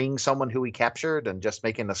 He's freeing someone who he captured and just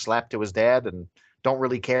making a slap to his dad and don't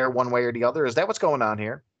really care one way or the other. Is that what's going on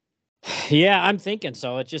here? Yeah, I'm thinking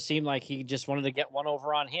so. It just seemed like he just wanted to get one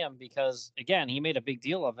over on him because, again, he made a big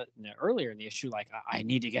deal of it earlier in the issue. Like, I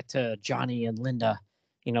need to get to Johnny and Linda,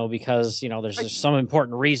 because, there's some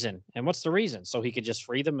important reason. And what's the reason? So he could just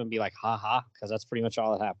free them and be like, ha, because that's pretty much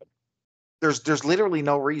all that happened. There's literally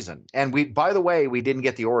no reason. And by the way, we didn't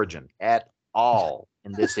get the origin at all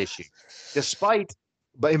in this issue, despite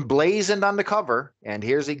emblazoned on the cover. And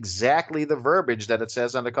here's exactly the verbiage that it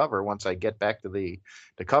says on the cover. Once I get back to the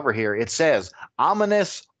cover here, it says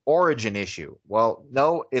ominous origin issue. Well,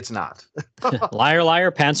 no, it's not. Liar,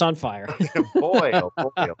 liar, pants on fire. Boy, oh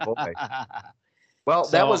boy, oh boy. Well,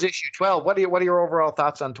 that was issue 12. What are your overall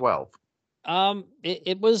thoughts on 12?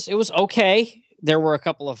 It was okay. There were a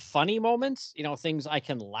couple of funny moments, things I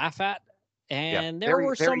can laugh at, and there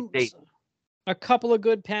were a couple of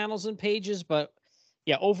good panels and pages, but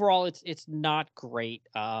yeah, overall it's not great.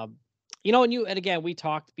 And again, we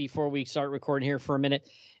talked before we start recording here for a minute.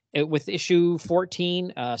 With issue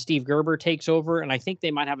 14, Steve Gerber takes over, and I think they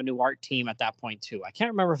might have a new art team at that point too. I can't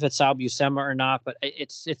remember if it's Sal Buscema or not, but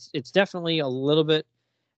it's definitely a little bit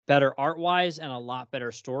better art wise and a lot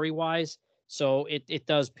better story wise. So it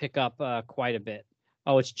does pick up quite a bit.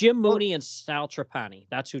 Oh, it's Jim Mooney and Sal Trapani.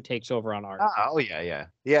 That's who takes over on art. Oh yeah.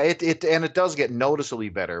 It does get noticeably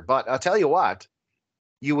better. But I'll tell you what,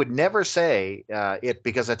 you would never say it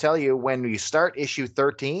because I tell you, when you start issue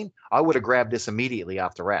 13, I would have grabbed this immediately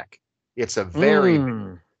off the rack. It's a very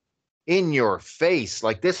in your face.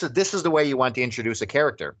 Like this is the way you want to introduce a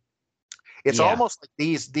character. It's almost like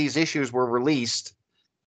these issues were released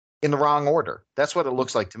in the wrong order. That's what it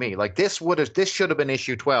looks like to me. Like this should have been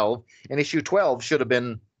issue 12, and issue 12 should have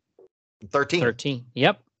been 13. 13.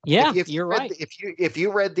 Yep. Yeah, you're right. If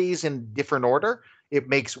you read these in different order, it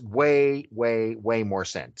makes way, way, way more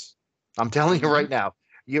sense. I'm telling you right now.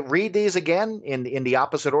 You read these again in the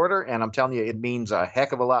opposite order, and I'm telling you, it means a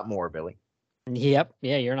heck of a lot more, Billy. Yep.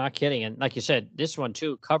 Yeah, you're not kidding. And like you said, this one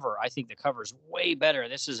too, cover, I think the cover is way better.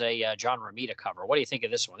 This is a John Romita cover. What do you think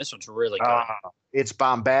of this one? This one's really good. It's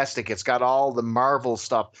bombastic. It's got all the Marvel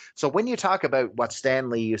stuff. So when you talk about what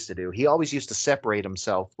Stan Lee used to do, he always used to separate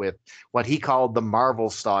himself with what he called the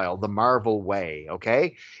Marvel style, the Marvel way,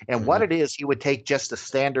 okay? And what it is, he would take just a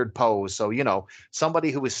standard pose. So,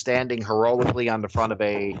 somebody who was standing heroically on the front of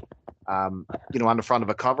a on the front of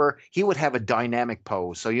a cover, he would have a dynamic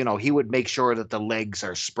pose. So, he would make sure that the legs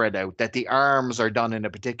are spread out, that the arms are done in a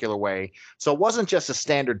particular way. So it wasn't just a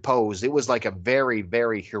standard pose. It was like a very,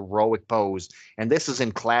 very heroic pose. And this is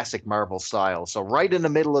in classic Marvel style. So right in the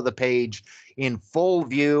middle of the page, in full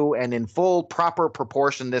view and in full proper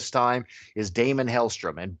proportion this time, is Damon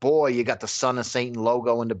Hellstrom. And boy, you got the Son of Satan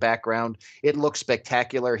logo in the background. It looks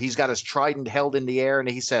spectacular. He's got his trident held in the air and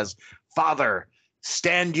he says, "Father,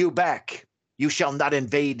 stand you back. You shall not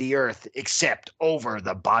invade the earth except over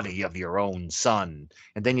the body of your own son."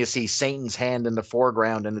 And then you see Satan's hand in the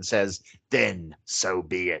foreground and it says, "Then so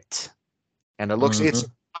be it." And it looks, it's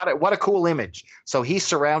what a cool image. So he's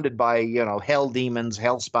surrounded by, hell demons,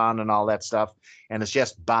 hellspawn and all that stuff. And it's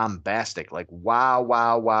just bombastic. Like, wow,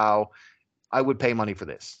 wow, wow. I would pay money for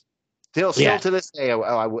this. Still to this day,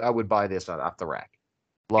 I would buy this off the rack.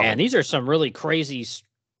 And these are some really crazy,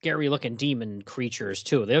 scary looking demon creatures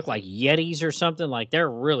too. They look like Yetis or something. Like, they're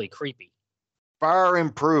really creepy. Far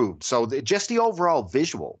improved. So just the overall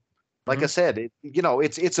visual, like I said,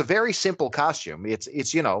 it's a very simple costume. It's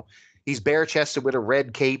he's bare chested with a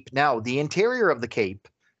red cape. Now the interior of the cape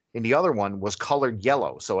in the other one was colored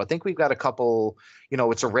yellow. So I think we've got a couple,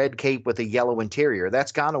 it's a red cape with a yellow interior.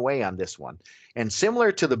 That's gone away on this one. And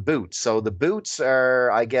similar to the boots. So the boots are,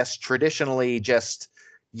 I guess, traditionally just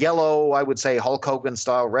yellow, I would say Hulk Hogan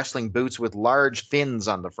style wrestling boots with large fins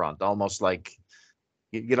on the front, almost like,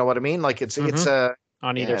 you know what I mean? Like it's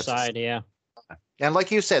on either side. Yeah. And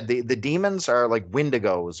like you said, the demons are like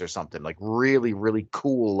Wendigos or something, like really, really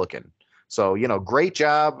cool looking. So, great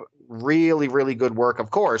job. Really, really good work.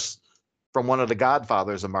 Of course, from one of the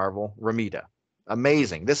godfathers of Marvel, Romita.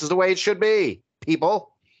 Amazing. This is the way it should be,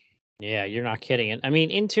 people. Yeah, you're not kidding. And I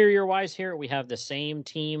mean, interior-wise here, we have the same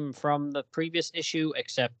team from the previous issue,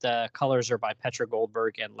 except colors are by Petra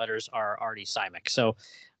Goldberg and letters are Artie Simek. So,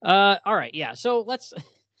 all right, yeah. So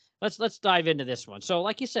let's dive into this one. So,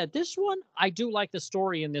 like you said, this one, I do like the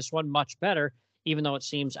story in this one much better, even though it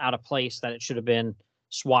seems out of place that it should have been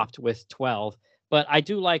swapped with 12. But I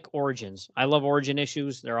do like Origins. I love Origin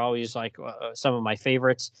issues. They're always like some of my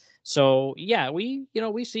favorites. So yeah, we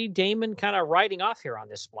see Damon kind of riding off here on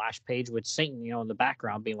this splash page with Satan, in the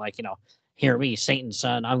background being like, "Hear me, Satan,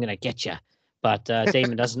 son, I'm going to get you." But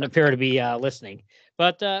Damon doesn't appear to be listening.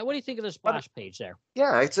 But what do you think of the splash page there?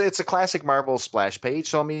 Yeah, it's a classic Marvel splash page.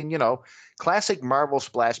 So, I mean, classic Marvel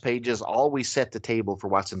splash pages always set the table for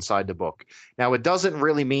what's inside the book. Now, it doesn't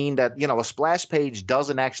really mean that, a splash page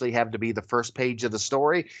doesn't actually have to be the first page of the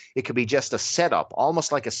story. It could be just a setup,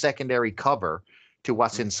 almost like a secondary cover to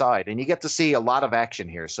what's inside. And you get to see a lot of action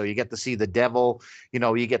here. So you get to see the devil,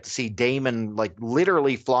 you get to see Damon like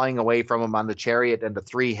literally flying away from him on the chariot and the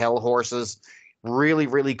 3 hell horses. Really,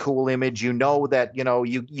 really cool image. That,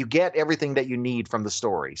 you get everything that you need from the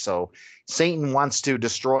story. So Satan wants to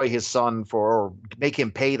destroy his son or make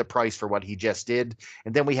him pay the price for what he just did.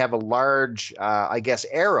 And then we have a large, I guess,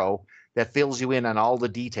 arrow that fills you in on all the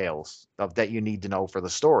details that you need to know for the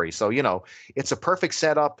story. So, it's a perfect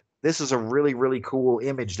setup. This is a really, really cool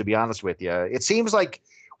image, to be honest with you. It seems like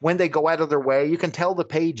when they go out of their way, you can tell the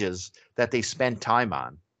pages that they spend time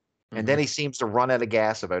on. And then he seems to run out of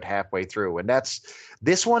gas about halfway through. And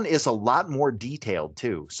this one is a lot more detailed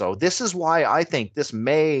too. So this is why I think this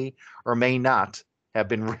may or may not have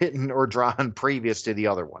been written or drawn previous to the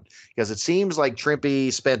other one, because it seems like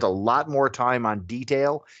Trimpe spent a lot more time on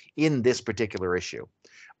detail in this particular issue.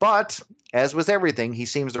 But as with everything, he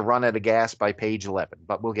seems to run out of gas by page 11,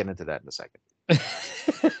 but we'll get into that in a second.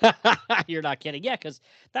 You're not kidding. Yeah, because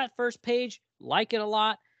that first page, like it a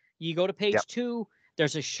lot. You go to page 2.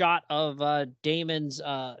 There's a shot of Damon's,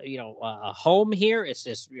 home here. It's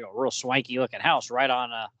this, real swanky looking house right on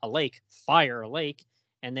a lake, Fire Lake.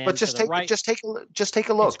 And then, but just take a look.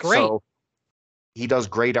 It's great. So he does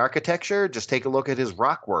great architecture. Just take a look at his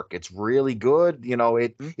rock work. It's really good.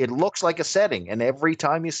 It looks like a setting. And every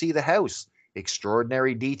time you see the house,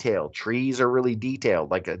 extraordinary detail. Trees are really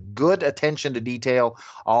detailed, like a good attention to detail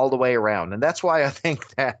all the way around. And that's why I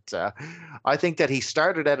think that he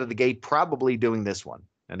started out of the gate probably doing this one,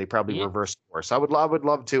 and they probably reversed course. I would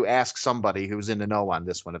love to ask somebody who's in the know on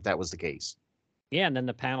this one if that was the case. Yeah, and then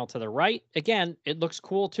the panel to the right, again, it looks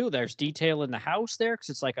cool too. There's detail in the house there because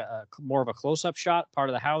it's like a more of a close-up shot, part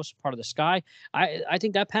of the house, part of the sky. I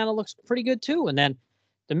think that panel looks pretty good too. And then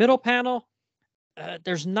the middle panel,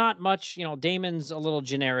 there's not much, Damon's a little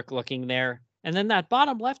generic looking there. And then that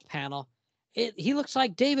bottom left panel, he looks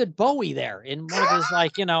like David Bowie there in one of his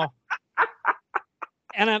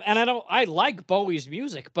and I like Bowie's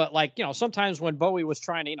music, but sometimes when Bowie was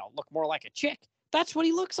trying to, look more like a chick, that's what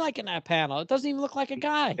he looks like in that panel. It doesn't even look like a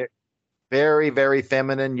guy. Very, very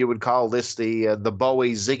feminine. You would call this the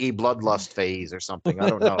Bowie Ziggy Bloodlust phase or something. I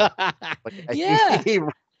don't know. But Yeah.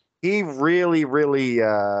 he really,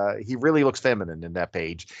 he really looks feminine in that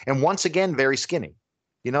page. And once again, very skinny.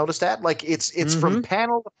 You notice that? Like it's from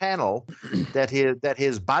panel to panel that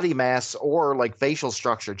his body mass or like facial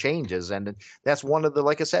structure changes, and that's one of the,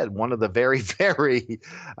 like I said, one of the very, very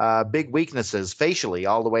big weaknesses facially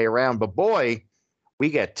all the way around. But boy, we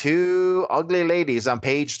get two ugly ladies on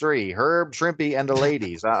page 3, Herb Trimpe and the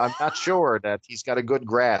ladies. I'm not sure that he's got a good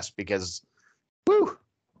grasp because, whew.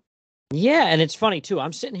 Yeah, and it's funny too.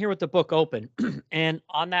 I'm sitting here with the book open, and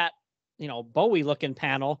on that, Bowie looking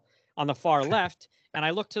panel on the far left, and I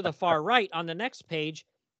look to the far right on the next page,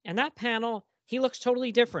 and that panel, he looks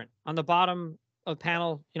totally different on the bottom of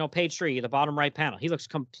panel, page 3, the bottom right panel. He looks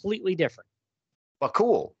completely different. But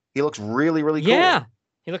cool. He looks really, really cool. Yeah.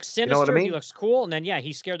 He looks sinister. You know what I mean? He looks cool. And then, yeah,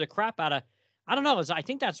 he scared the crap out of, I don't know. I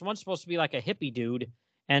think that's one supposed to be like a hippie dude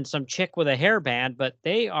and some chick with a hairband, but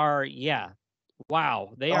they are, yeah.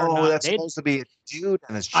 Wow. They are not. That's supposed to be a dude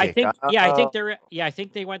and his chick. I think I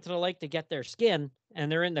think they went to the lake to get their skin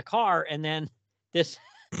and they're in the car. And then this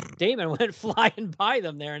Damon went flying by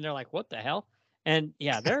them there and they're like, what the hell? And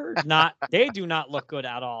yeah, they do not look good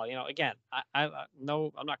at all. Again, I'm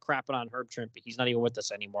not crapping on Herb Trimpe. He's not even with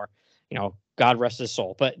us anymore. God rest his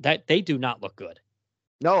soul. But that they do not look good.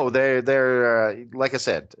 No, they're like I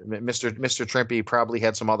said, Mr. Trimpe probably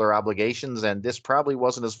had some other obligations, and this probably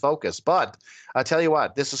wasn't his focus. But I'll tell you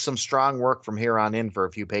what, this is some strong work from here on in for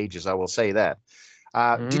a few pages. I will say that.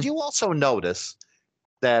 Did you also notice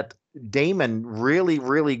that Damon really,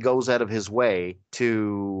 really goes out of his way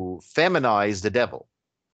to feminize the devil?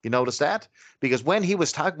 You notice that? Because when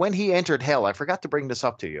he entered hell, I forgot to bring this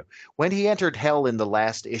up to you. When he entered hell in the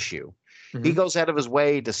last issue, he goes out of his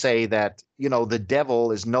way to say that, the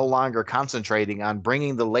devil is no longer concentrating on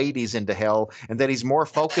bringing the ladies into hell and that he's more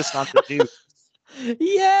focused on the dudes.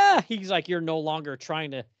 Yeah. He's like, you're no longer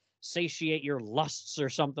trying to satiate your lusts or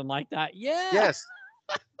something like that. Yeah. Yes.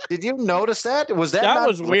 Did you notice that? Was that That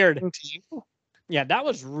was weird. To you? Yeah, that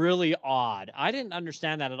was really odd. I didn't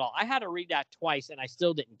understand that at all. I had to read that twice and I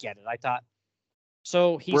still didn't get it. I thought,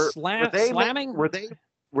 so he's slamming.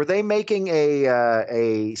 Were they making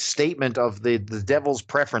a statement of the devil's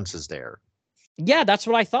preferences there? Yeah, that's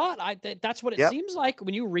what I thought. That's what it seems like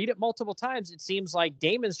when you read it multiple times. It seems like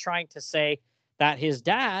Damon's trying to say that his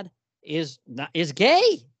dad is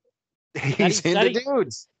gay. He's into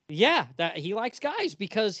dudes. Yeah, that he likes guys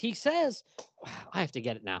because he says, wow, I have to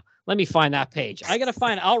get it now. Let me find that page. I gotta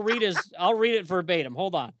find it. I'll read it verbatim.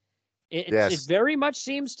 Hold on. It very much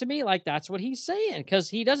seems to me like that's what he's saying because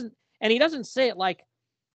he doesn't say it like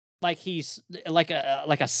he's like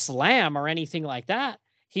a slam or anything like that.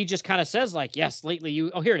 He just kind of says like, yes, lately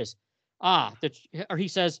here it is. Or he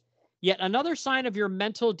says, yet another sign of your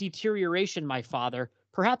mental deterioration, my father.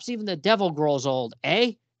 Perhaps even the devil grows old,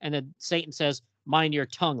 eh? And then Satan says, mind your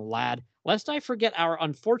tongue, lad, lest I forget our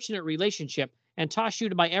unfortunate relationship and toss you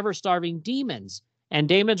to my ever-starving demons. And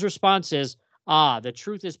Damon's response is, the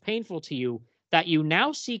truth is painful to you that you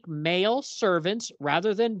now seek male servants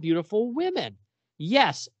rather than beautiful women.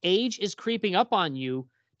 Yes, age is creeping up on you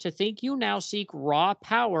to think you now seek raw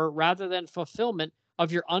power rather than fulfillment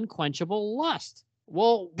of your unquenchable lust.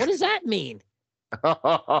 Well, what does that mean?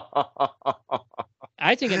 I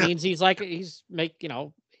think it means he's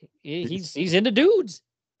into dudes.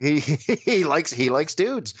 He likes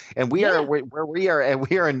dudes, and we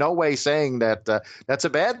are in no way saying that that's a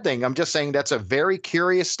bad thing. I'm just saying that's a very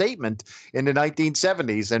curious statement in the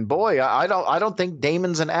 1970s. And boy, I don't think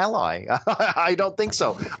Damon's an ally. I don't think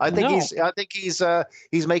so. I think he's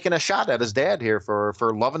making a shot at his dad here for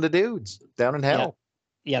loving the dudes down in hell.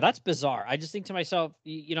 Yeah, that's bizarre. I just think to myself,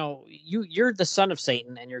 you're the son of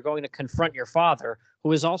Satan, and you're going to confront your father,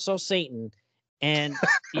 who is also Satan. And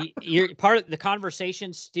you're part of the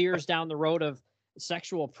conversation steers down the road of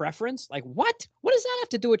sexual preference. Like, what? What does that have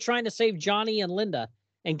to do with trying to save Johnny and Linda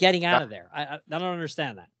and getting out of there? I don't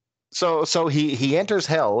understand that. So he enters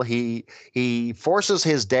hell. He forces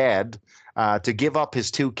his dad to give up his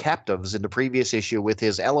 2 captives in the previous issue with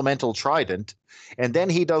his elemental trident, and then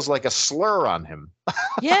he does like a slur on him.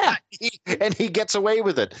 Yeah. And he gets away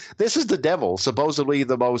with it. This is the devil, supposedly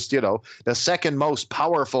the most, the second most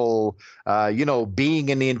powerful, being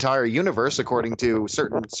in the entire universe, according to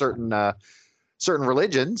certain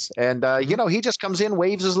religions. And, he just comes in,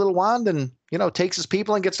 waves his little wand and, takes his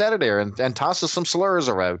people and gets out of there and tosses some slurs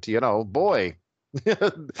around, boy.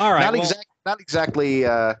 All right. Not exactly,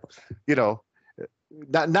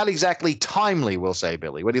 not exactly timely, we'll say,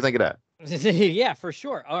 Billy. What do you think of that? Yeah, for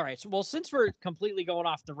sure. All right. So, since we're completely going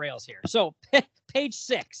off the rails here, so page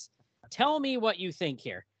 6, tell me what you think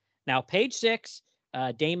here. Now, page 6,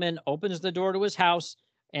 Damon opens the door to his house,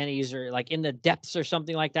 and he's like in the depths or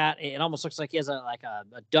something like that. It almost looks like he has a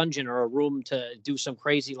dungeon or a room to do some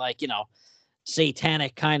crazy, like,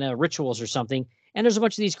 satanic kind of rituals or something. And there's a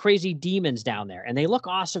bunch of these crazy demons down there, and they look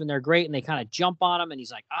awesome and they're great, and they kind of jump on him, and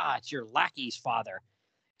he's like, it's your lackey's father.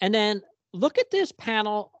 And then look at this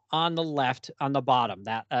panel on the left, on the bottom,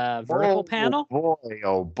 that vertical panel.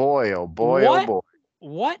 Oh boy.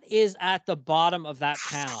 What is at the bottom of that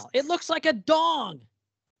panel? It looks like a dong.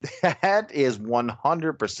 That is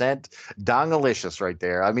 100% dongalicious right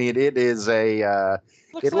there. I mean, it is a.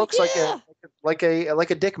 It looks like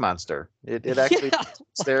a dick monster. It actually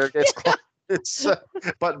there. It's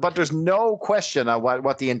but there's no question on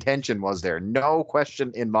what the intention was there. No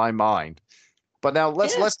question in my mind. But now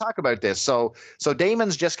let's talk about this. So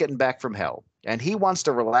Damon's just getting back from hell, and he wants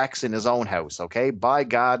to relax in his own house. Okay, by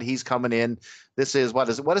God, he's coming in. This is what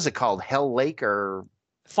is it called? Hell Lake or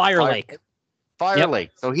Fire Lake? Fire Lake.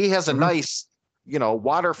 So he has a nice,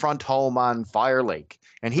 waterfront home on Fire Lake,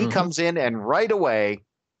 and he comes in, and right away,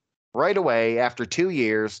 after 2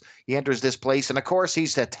 years, he enters this place, and of course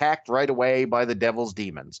he's attacked right away by the devil's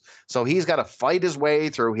demons. So he's got to fight his way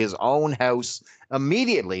through his own house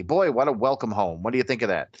immediately. Boy, what a welcome home. What do you think of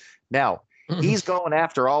that? Now, he's going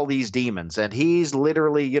after all these demons, and he's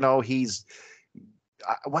literally,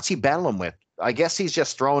 what's he battling with? I guess he's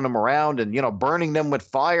just throwing them around and, burning them with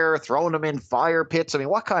fire, throwing them in fire pits. I mean,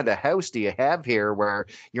 what kind of house do you have here where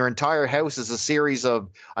your entire house is a series of,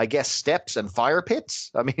 I guess, steps and fire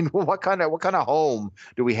pits? I mean, what kind of home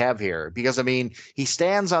do we have here? Because, I mean, he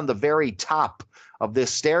stands on the very top of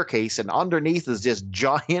this staircase, and underneath is this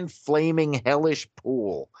giant flaming hellish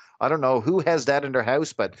pool. I don't know who has that in their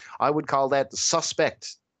house, but I would call that the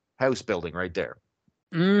suspect house building right there.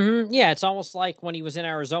 Yeah, it's almost like when he was in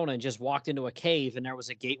Arizona and just walked into a cave and there was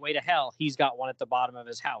a gateway to hell. He's got one at the bottom of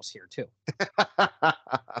his house here too.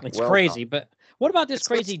 It's crazy. But what about this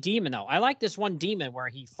crazy demon though? I like this one demon where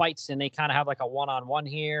he fights and they kind of have like a one-on-one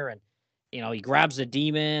here, and he grabs the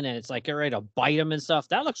demon and it's like get ready to bite him and stuff.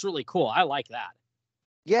 That looks really cool. I like that.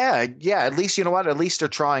 Yeah. At least At least they're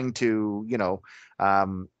trying to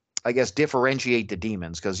I guess differentiate the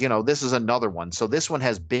demons, because this is another one. So this one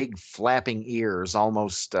has big flapping ears,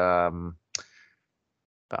 almost Dumbo-esque,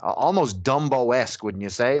 wouldn't you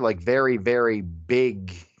say? Like very, very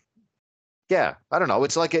big. Yeah, I don't know.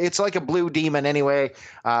 It's like a blue demon anyway.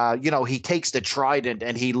 He takes the trident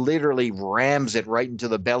and he literally rams it right into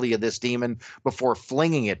the belly of this demon before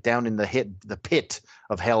flinging it down in the pit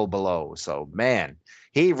of hell below. So man,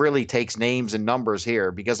 he really takes names and numbers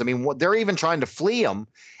here, because, I mean, they're even trying to flee him,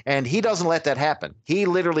 and he doesn't let that happen. He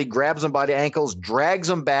literally grabs them by the ankles, drags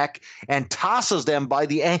them back, and tosses them by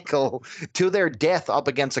the ankle to their death up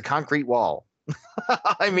against a concrete wall.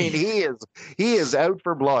 I mean, he is out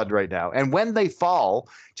for blood right now. And when they fall,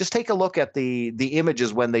 just take a look at the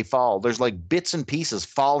images when they fall. There's like bits and pieces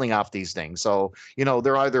falling off these things. So,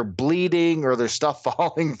 they're either bleeding or there's stuff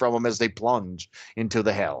falling from them as they plunge into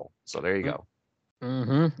the hell. So there you go.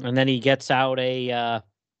 And then he gets out a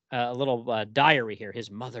little diary here,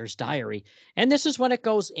 his mother's diary, and this is when it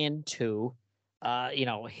goes into,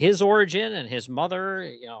 his origin and his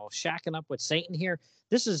mother, shacking up with Satan here.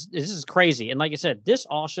 This is crazy, and like I said, this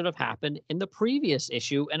all should have happened in the previous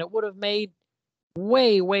issue, and it would have made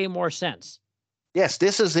way more sense. Yes,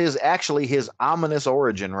 this is his ominous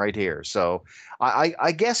origin right here. So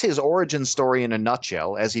I guess his origin story in a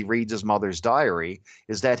nutshell, as he reads his mother's diary,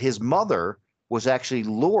 is that his mother was actually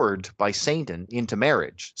lured by Satan into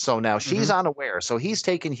marriage. So now she's unaware. So he's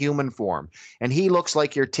taken human form, and he looks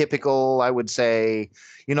like your typical, I would say,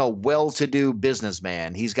 well-to-do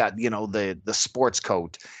businessman. He's got, the sports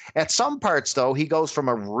coat. At some parts, though, he goes from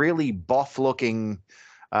a really buff-looking,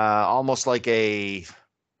 almost like who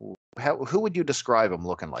would you describe him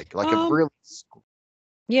looking like? Like a really...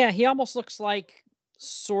 Yeah, he almost looks like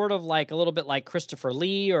sort of like a little bit like Christopher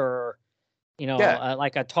Lee, or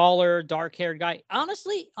like a taller, dark-haired guy.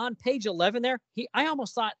 Honestly, on page 11 there, I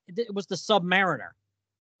almost thought it was the Submariner.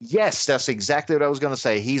 Yes, that's exactly what I was going to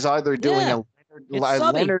say. He's either doing a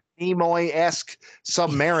Leonard Nimoy-esque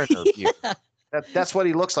Submariner view. That's what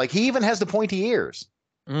he looks like. He even has the pointy ears.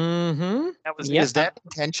 Is that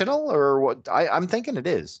intentional, or what? I'm thinking it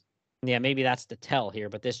is. Yeah, maybe that's the tell here.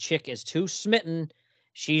 But this chick is too smitten.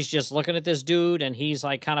 She's just looking at this dude, and he's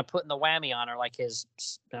like kind of putting the whammy on her, like his,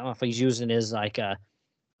 I don't know if he's using his like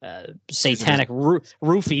satanic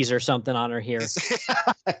roofies or something on her here.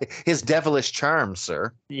 His devilish charms,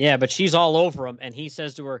 sir. Yeah, but she's all over him, and he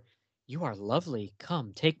says to her, "You are lovely.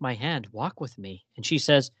 Come, take my hand, walk with me." And she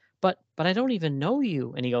says, "But I don't even know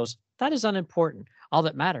you." And he goes, "That is unimportant. All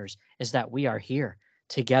that matters is that we are here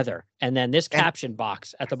together. And then this caption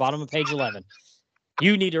box at the bottom of page 11.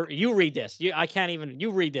 You read this. I can't even.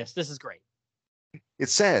 You read this. This is great. It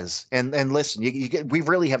says, and listen, we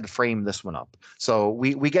really have to frame this one up. So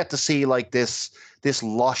we get to see like this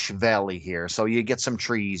lush valley here. So you get some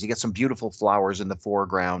trees, you get some beautiful flowers in the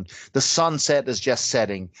foreground. The sunset is just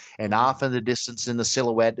setting, and off in the distance in the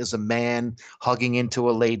silhouette is a man hugging into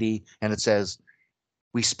a lady, and it says,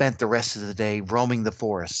 "We spent the rest of the day roaming the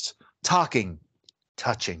forest, talking,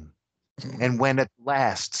 touching, and when at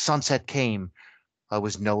last sunset came, I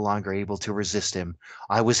was no longer able to resist him.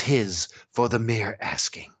 I was his for the mere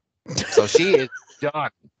asking." So she is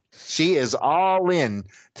done. She is all in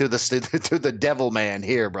to the devil man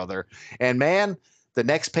here, brother. And man, the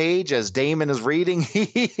next page, as Damon is reading,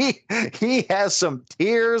 he has some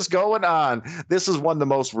tears going on. This is one of the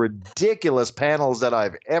most ridiculous panels that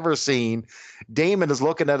I've ever seen. Damon is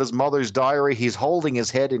looking at his mother's diary. He's holding his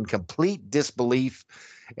head in complete disbelief,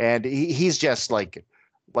 and he's just like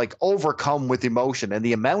overcome with emotion, and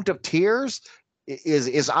the amount of tears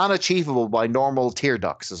is unachievable by normal tear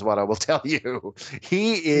ducts, is what I will tell you.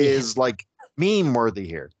 He is like meme worthy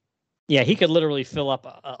here. Yeah, he could literally fill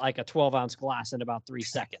up like a 12-ounce glass in about 3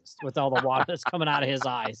 seconds with all the water that's coming out of his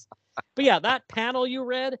eyes. But yeah, that panel you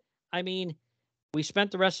read, I mean, we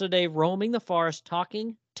spent the rest of the day roaming the forest,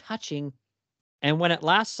 talking, touching, and when at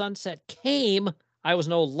last sunset came, I was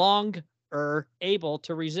no longer able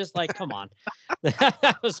to resist. Like, come on.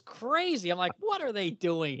 That was crazy. I'm like, what are they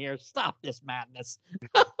doing here? Stop this madness.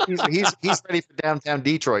 he's ready for downtown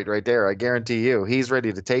Detroit right there. I guarantee you. He's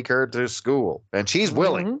ready to take her to school, and she's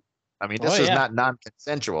willing. Mm-hmm. I mean, this is not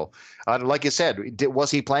non-consensual. Like you said, was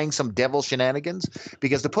he playing some devil shenanigans?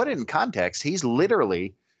 Because to put it in context, he's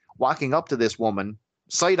literally walking up to this woman,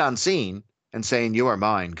 sight unseen, and saying, "You are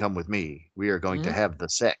mine. Come with me. We are going to have the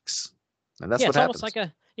sex." And that's what happens.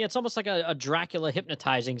 It's almost like a Dracula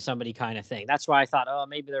hypnotizing somebody kind of thing. That's why I thought, oh,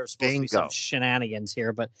 maybe there was supposed to be some shenanigans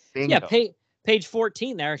here. But yeah, page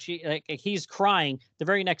 14 there, he's crying. The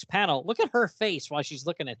very next panel, look at her face while she's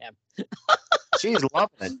looking at him. She's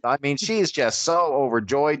loving it. I mean, she's just so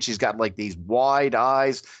overjoyed. She's got like these wide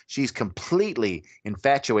eyes. She's completely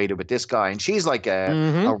infatuated with this guy. And she's like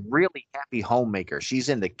a really happy homemaker. She's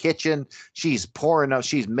in the kitchen. She's pouring up.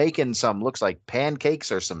 She's making looks like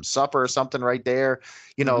pancakes or some supper or something right there.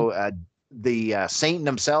 You know, the Satan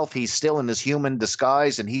himself, he's still in his human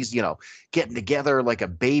disguise, and he's, getting together like a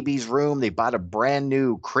baby's room. They bought a brand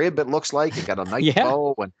new crib, it looks like. It got a nice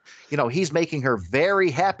bow, and, he's making her very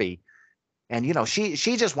happy. And, she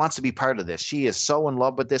just wants to be part of this. She is so in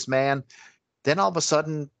love with this man. Then all of a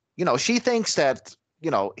sudden, she thinks that,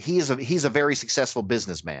 he's a very successful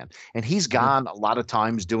businessman, and he's gone a lot of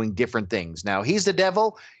times doing different things. Now he's the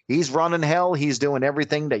devil. He's running hell. He's doing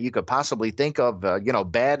everything that you could possibly think of,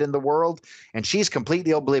 bad in the world. And she's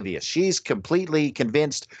completely oblivious. She's completely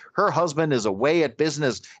convinced her husband is away at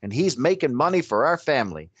business and he's making money for our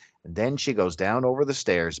family. And then she goes down over the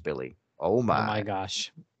stairs, Billy. Oh my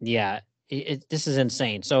gosh. Yeah. This is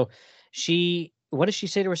insane. So what does she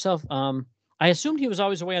say to herself? I assumed he was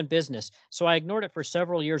always away on business, so I ignored it for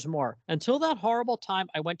several years more. Until that horrible time,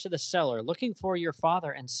 I went to the cellar looking for your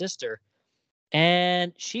father and sister.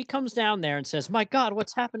 And she comes down there and says, "My God,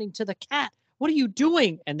 what's happening to the cat? What are you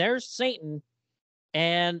doing?" And there's Satan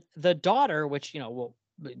and the daughter, which,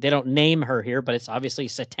 they don't name her here, but it's obviously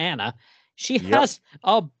Satana. She has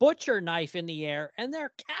a butcher knife in the air, and their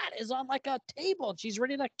cat is on like a table, and she's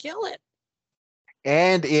ready to kill it.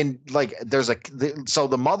 And so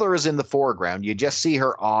the mother is in the foreground. You just see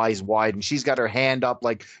her eyes wide, and she's got her hand up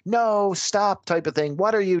like, "No, stop," type of thing.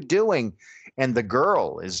 "What are you doing?" And the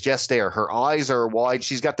girl is just there. Her eyes are wide.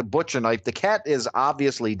 She's got the butcher knife. The cat is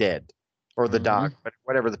obviously dead, or the dog, but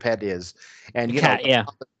whatever the pet is. And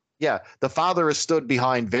the father is stood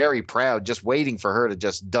behind, very proud, just waiting for her to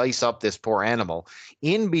just dice up this poor animal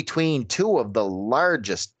in between two of the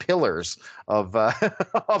largest pillars of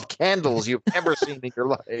of candles you've ever seen in your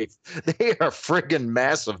life. They are friggin'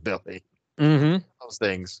 massive, Billy. Those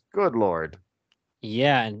things. Good Lord.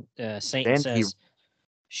 Yeah, and Satan says,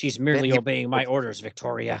 "She's merely obeying my orders,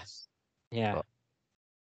 Victoria." Yeah.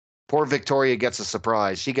 Poor Victoria gets a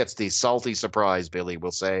surprise. She gets the salty surprise, Billy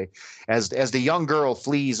will say, as the young girl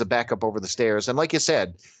flees back up over the stairs. And like you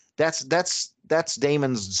said, that's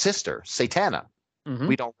Damon's sister, Satana.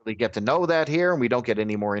 We don't really get to know that here, and we don't get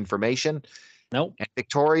any more information. Nope. And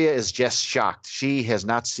Victoria is just shocked. She has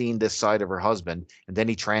not seen this side of her husband. And then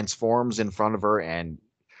he transforms in front of her and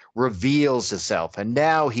reveals himself. And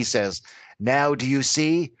now he says, "Now do you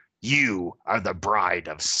see? You are the bride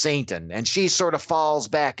of Satan. And she sort of falls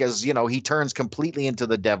back as, he turns completely into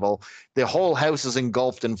the devil. The whole house is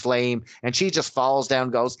engulfed in flame, and she just falls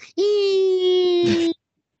down, goes, "Ee."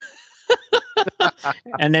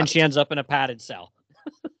 And then she ends up in a padded cell.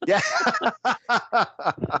 Yeah.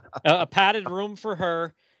 A padded room for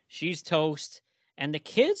her. She's toast. And the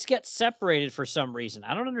kids get separated for some reason.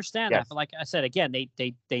 I don't understand that. But like I said, again,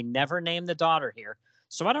 they never named the daughter here.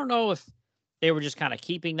 So I don't know if they were just kind of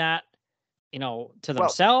keeping that, to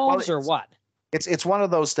themselves or what. It's one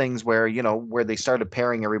of those things where, where they started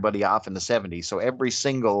pairing everybody off in the 70s. So every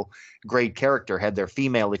single great character had their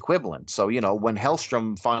female equivalent. So, when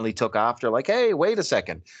Hellstrom finally took off, they're like, hey, wait a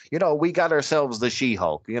second. We got ourselves the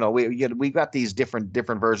She-Hulk. We got these different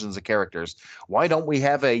versions of characters. Why don't we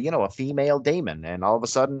have a female Damon? And all of a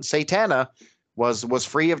sudden, Satana was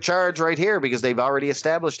free of charge right here because they've already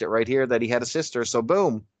established it right here that he had a sister. So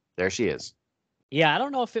boom, there she is. Yeah, I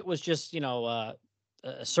don't know if it was just,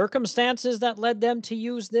 circumstances that led them to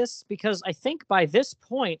use this, because I think by this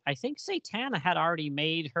point, Satana had already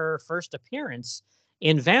made her first appearance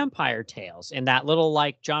in Vampire Tales in that little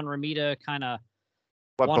like John Romita kind of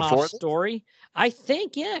one-off story. I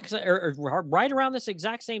think, yeah, or right around this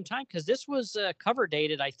exact same time, because this was cover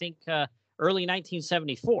dated, I think, early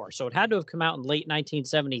 1974. So it had to have come out in late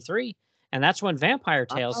 1973, and that's when Vampire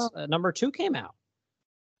Tales number 2 came out.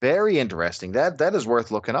 Very interesting. That is worth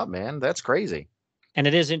looking up, man. That's crazy. And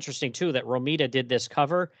it is interesting, too, that Romita did this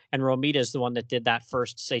cover, and Romita is the one that did that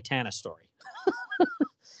first Satana story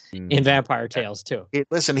in Vampire Tales, too.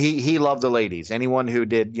 Listen, he loved the ladies. Anyone who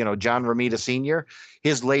did, John Romita Sr.,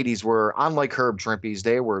 his ladies were, unlike Herb Trimpe's,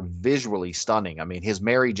 they were visually stunning. I mean, his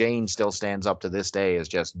Mary Jane still stands up to this day as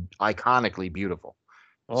just iconically beautiful.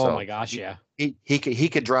 Oh, my gosh, yeah. He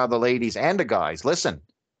could draw the ladies and the guys. Listen,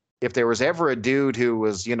 if there was ever a dude who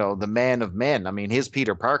was, the man of men, I mean, his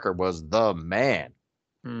Peter Parker was the man.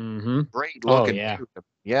 Mm-hmm. Great looking dude.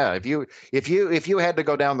 Yeah, if you had to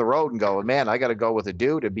go down the road and go, man, I got to go with a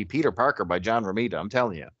dude, it'd be Peter Parker by John Romita. I'm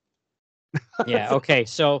telling you. Yeah. Okay.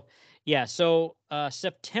 So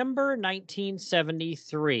September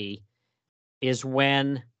 1973 is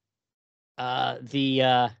when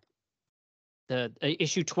the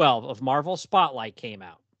issue 12 of Marvel Spotlight came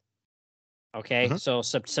out. Okay. Mm-hmm. So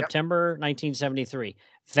September 1973.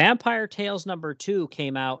 Vampire Tales number 2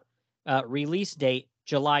 came out. Release date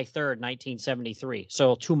July 3rd, 1973.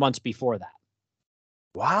 So 2 months before that.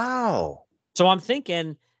 Wow. So I'm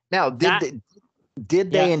thinking now, did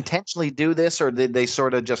they intentionally do this, or did they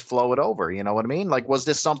sort of just flow it over? You know what I mean? Like, was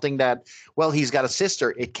this something that, well, he's got a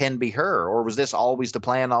sister, it can be her, or was this always the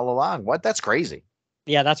plan all along? What? That's crazy.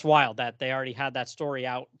 Yeah, that's wild that they already had that story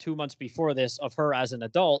out 2 months before this of her as an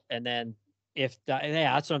adult. And then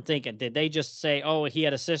that's what I'm thinking. Did they just say, oh, he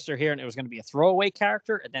had a sister here and it was going to be a throwaway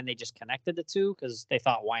character, and then they just connected the two because they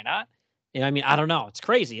thought, why not? I mean, I don't know. It's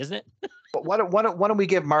crazy, isn't it? But why don't we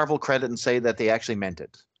give Marvel credit and say that they actually meant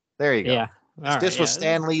it? There you go. Yeah. This was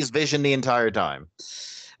Stan Lee's vision the entire time.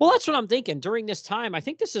 Well, that's what I'm thinking. During this time, I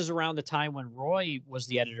think this is around the time when Roy was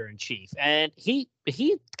the editor-in-chief, and he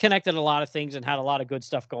connected a lot of things and had a lot of good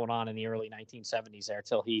stuff going on in the early 1970s there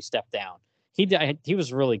till he stepped down. He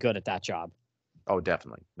was really good at that job. Oh,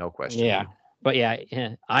 definitely. No question. Yeah. But yeah,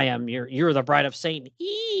 I am you're the bride of Satan.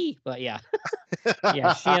 But yeah.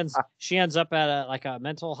 Yeah, she ends up at a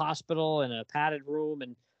mental hospital in a padded room,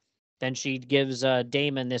 and then she gives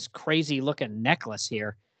Damon this crazy looking necklace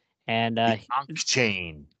here. And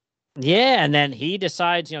chain. Yeah, and then he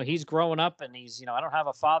decides, he's growing up and he's, I don't have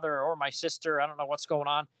a father or my sister, I don't know what's going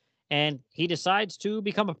on. And he decides to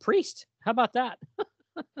become a priest. How about that?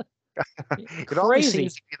 It always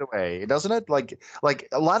seems to be the way, doesn't it? Like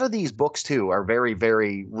a lot of these books too are very,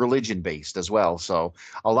 very religion based as well. So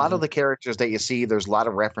a lot of the characters that you see, there's a lot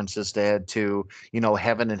of references to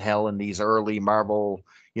heaven and hell in these early Marvel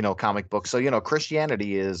comic books. So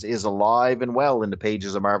Christianity is alive and well in the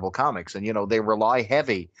pages of Marvel Comics, and they rely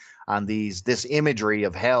heavy on this imagery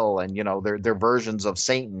of hell and their versions of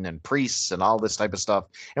Satan and priests and all this type of stuff.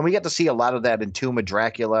 And we get to see a lot of that in Tomb of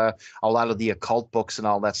Dracula, a lot of the occult books and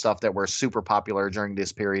all that stuff that were super popular during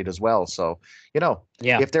this period as well. So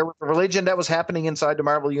if there was a religion that was happening inside the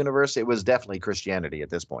Marvel universe, it was definitely Christianity at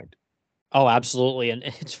this point. Oh, absolutely. And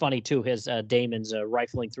it's funny too, his Damon's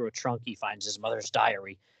rifling through a trunk, he finds his mother's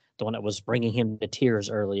diary, the one that was bringing him to tears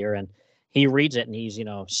earlier, and he reads it and he's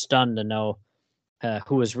stunned to know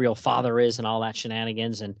who his real father is and all that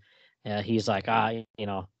shenanigans. And he's like, I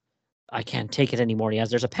can't take it anymore. And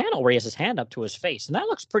there's a panel where he has his hand up to his face, and that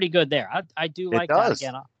looks pretty good there. I do like that.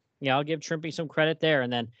 Again, I'll give Trimpe some credit there.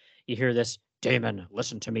 And then you hear this, Damon,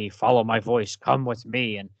 listen to me, follow my voice, come with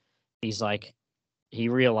me. And he's like, he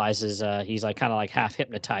realizes he's like kind of like half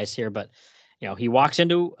hypnotized here, but he walks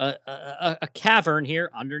into a cavern here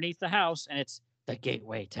underneath the house, and it's the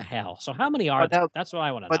gateway to hell. So how many are But there? now, That's what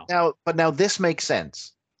I want to but know. now this makes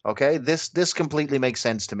sense. Okay, this completely makes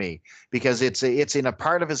sense to me because it's in a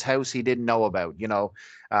part of his house he didn't know about.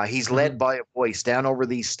 He's led by a voice down over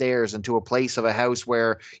these stairs into a place of a house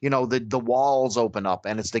where the walls open up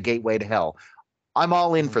and it's the gateway to hell. I'm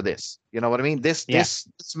all in for this. You know what I mean? This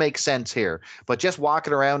makes sense here. But just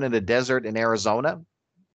walking around in a desert in Arizona,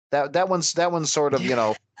 that one's sort of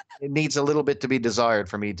it needs a little bit to be desired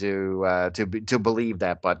for me to believe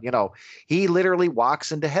that. But he literally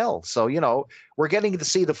walks into hell. So we're getting to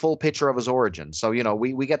see the full picture of his origin. So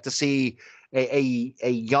we get to see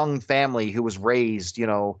a young family who was raised,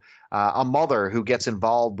 a mother who gets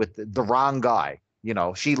involved with the wrong guy.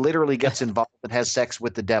 She literally gets involved and has sex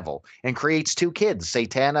with the devil and creates two kids,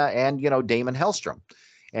 Satana and Damon Hellstrom.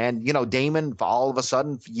 And Damon all of a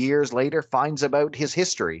sudden years later finds about his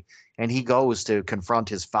history, and he goes to confront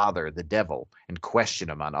his father, the devil, and question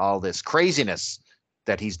him on all this craziness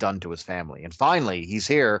that he's done to his family. And finally he's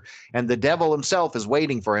here, and the devil himself is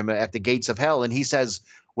waiting for him at the gates of hell, and he says,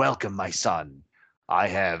 "Welcome, my son. I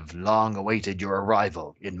have long awaited your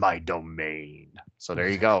arrival in my domain." So there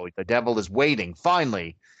you go. The devil is waiting.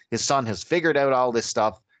 Finally, his son has figured out all this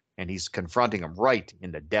stuff, and he's confronting him right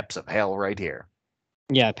in the depths of hell right here.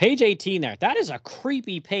 Yeah, page 18 there. That is a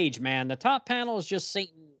creepy page, man. The top panel is just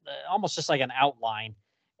Satan, almost just like an outline.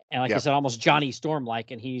 And like I said, almost Johnny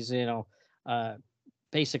Storm-like. And he's,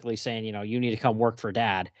 basically saying, you need to come work for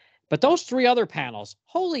Dad. But those three other panels,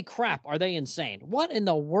 holy crap, are they insane? What in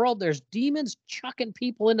the world? There's demons chucking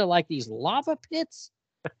people into like these lava pits.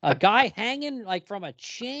 A guy hanging like from a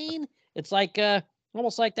chain. It's like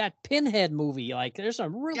almost like that Pinhead movie. Like there's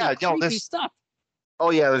some really creepy stuff. Oh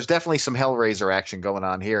yeah, there's definitely some Hellraiser action going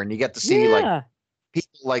on here, and you get to see like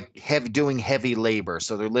people like doing heavy labor,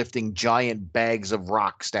 so they're lifting giant bags of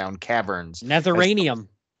rocks down caverns. Netheranium.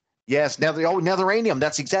 Yes, netheranium.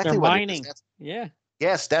 That's exactly what mining. It is.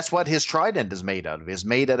 Yes, that's what his trident is made out of. Is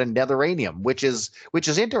made out of netheranium, which is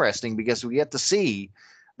interesting because we get to see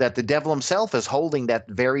that the devil himself is holding that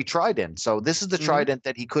very trident. So this is the trident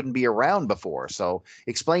that he couldn't be around before. So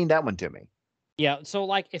explain that one to me. Yeah, so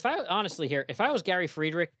like if I was Gary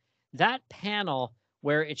Friedrich, that panel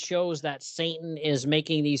where it shows that Satan is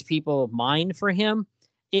making these people mine for him,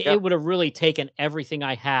 it would have really taken everything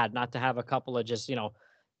I had not to have a couple of just,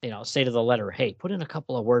 say to the letter, hey, put in a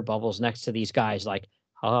couple of word bubbles next to these guys like,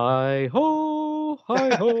 hi ho,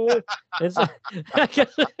 hi ho.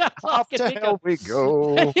 Off to hell we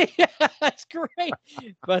go. Yeah, that's great.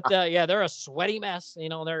 But they're a sweaty mess.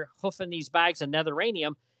 They're hoofing these bags of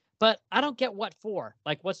netheranium. But I don't get what for.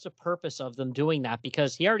 Like, what's the purpose of them doing that?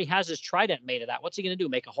 Because he already has his trident made of that. What's he going to do?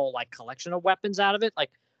 Make a whole like collection of weapons out of it?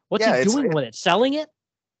 Like, what's he doing with it? Selling it?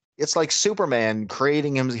 It's like Superman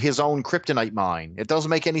creating his own kryptonite mine. It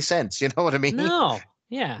doesn't make any sense. You know what I mean? No.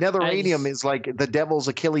 Yeah. Netheranium is like the devil's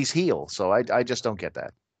Achilles heel. So I just don't get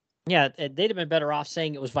that. Yeah, they'd have been better off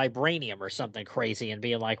saying it was vibranium or something crazy and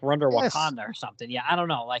being like, we're under Wakanda or something. Yeah, I don't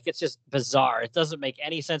know. Like, it's just bizarre. It doesn't make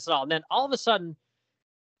any sense at all. And then all of a sudden,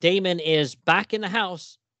 Damon is back in the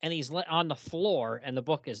house and he's on the floor and the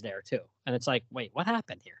book is there too. And it's like, wait, what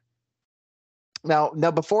happened here? Now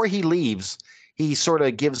before he leaves, he sort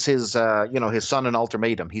of gives his his son an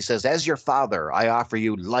ultimatum. He says, "As your father, I offer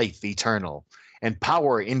you life eternal and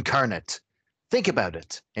power incarnate. Think about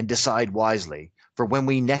it and decide wisely, for when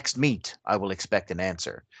we next meet, I will expect an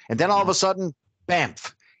answer." And then all of a sudden,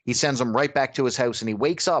 bamf, he sends him right back to his house, and he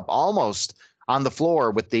wakes up almost on the floor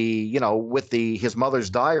with his mother's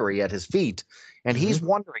diary at his feet. And he's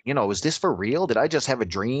wondering, is this for real? Did I just have a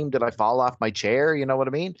dream? Did I fall off my chair? You know what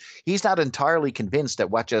I mean? He's not entirely convinced that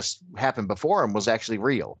what just happened before him was actually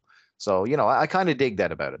real. So, I kind of dig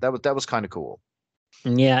that about it. That was kind of cool.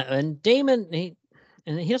 Yeah. And Damon, he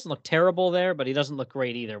doesn't look terrible there, but he doesn't look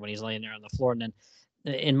great either when he's laying there on the floor. And then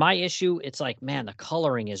in my issue, it's like, man, the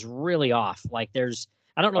coloring is really off. Like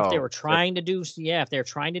I don't know if they were trying to do, if they're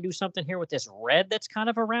trying to do something here with this red that's kind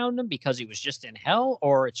of around him because he was just in hell,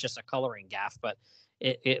 or it's just a coloring gaff, but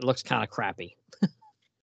it looks kind of crappy.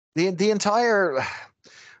 The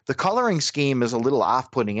coloring scheme is a little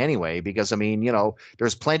off-putting anyway, because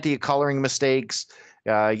there's plenty of coloring mistakes.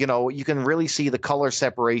 You can really see the color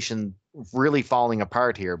separation really falling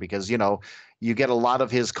apart here because, you get a lot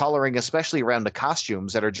of his coloring, especially around the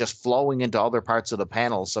costumes that are just flowing into other parts of the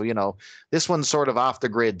panel. So, this one's sort of off the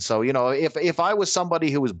grid. So, if I was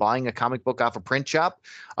somebody who was buying a comic book off a print shop,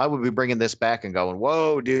 I would be bringing this back and going,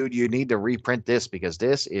 whoa, dude, you need to reprint this because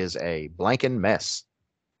this is a blanking mess.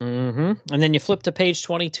 And then you flip to page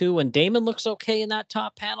 22, and Damon looks okay in that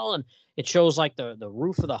top panel, and it shows like the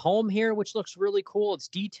roof of the home here, which looks really cool. It's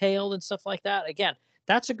detailed and stuff like that. Again,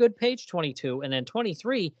 that's a good page 22. And then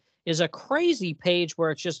 23 is a crazy page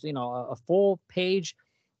where it's just, a full page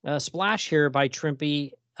splash here by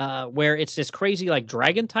Trimpe, where it's this crazy like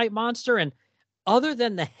dragon type monster. And other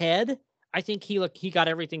than the head, I think he got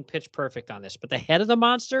everything pitch perfect on this. But the head of the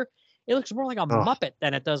monster, it looks more like a Muppet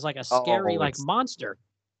than it does like a scary like monster.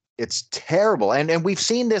 It's terrible. And we've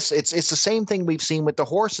seen this. It's the same thing we've seen with the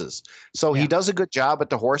horses. So he does a good job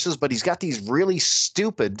at the horses, but he's got these really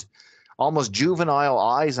stupid, almost juvenile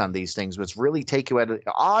eyes on these things, which really take you at it.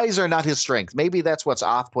 Eyes are not his strength. Maybe that's what's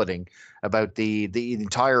off-putting about the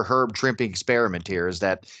entire Herb Trimpe experiment here, is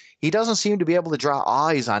that he doesn't seem to be able to draw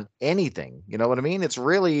eyes on anything. You know what I mean? It's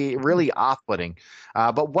really, really off-putting.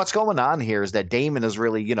 But what's going on here is that Damon is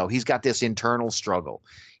really, he's got this internal struggle.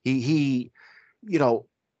 He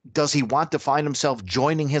does he want to find himself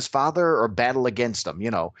joining his father or battle against him?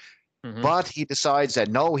 But he decides that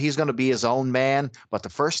no, he's going to be his own man. But the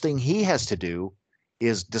first thing he has to do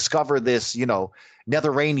is discover this,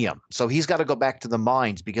 netheranium. So he's got to go back to the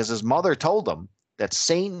mines because his mother told him that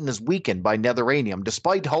Satan is weakened by netheranium,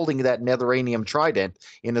 despite holding that netheranium trident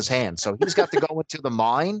in his hand. So he's got to go into the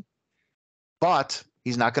mine, but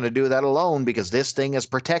he's not going to do that alone because this thing is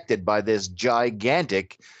protected by this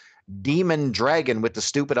gigantic demon dragon with the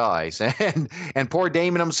stupid eyes. And poor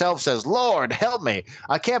Damon himself says, "Lord, help me.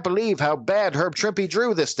 I can't believe how bad Herb Trimpe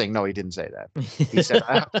drew this thing." No, he didn't say that. He said,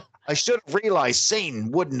 I should have realized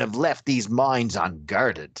Satan wouldn't have left these mines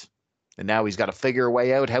unguarded. And now he's got to figure a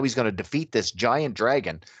way out how he's going to defeat this giant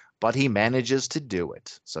dragon, but he manages to do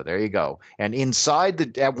it. So there you go. And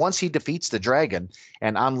inside once he defeats the dragon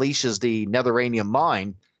and unleashes the netheranium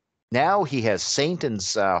mine, now he has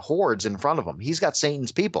Satan's hordes in front of him. He's got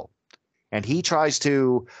Satan's people. And he tries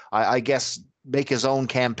to, I guess, make his own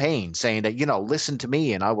campaign saying that, listen to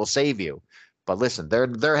me and I will save you. But listen,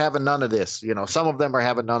 they're having none of this. Some of them are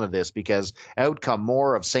having none of this because out come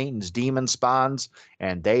more of Satan's demon spawns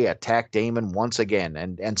and they attack Damon once again.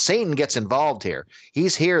 And Satan gets involved here.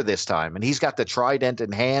 He's here this time and he's got the trident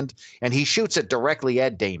in hand and he shoots it directly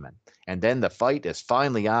at Damon. And then the fight is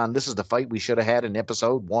finally on. This is the fight we should have had in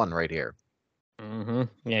episode 1 right here.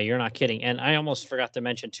 Yeah, you're not kidding. And I almost forgot to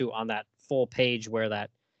mention, too, on that full page where that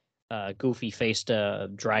goofy-faced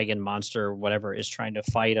dragon monster, whatever, is trying to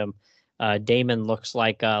fight him, Damon looks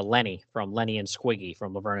like Lenny from Lenny and Squiggy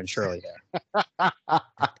from Laverne and Shirley there.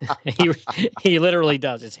 he literally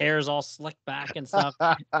does. His hair is all slicked back and stuff.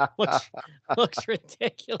 Looks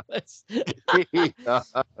ridiculous. He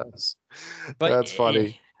does. That's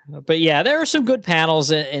funny. But yeah, there are some good panels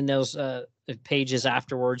in those pages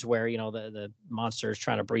afterwards where, the monster is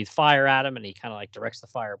trying to breathe fire at him and he kind of like directs the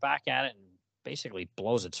fire back at it and basically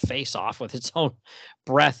blows its face off with its own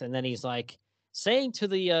breath. And then he's like saying to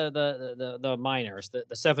the miners, the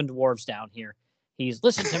 7 dwarves down here,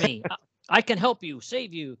 listen to me. I can help you,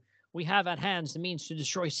 save you. We have at hands the means to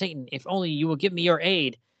destroy Satan. If only you will give me your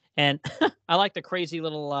aid. And I like the crazy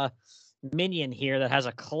little minion here that has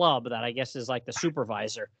a club that I guess is like the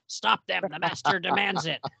supervisor. Stop them. The master demands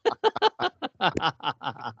it.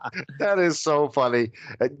 That is so funny.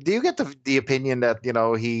 Do you get the opinion that,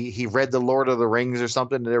 he read the Lord of the Rings or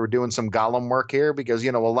something and they were doing some Gollum work here? Because,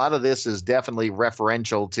 a lot of this is definitely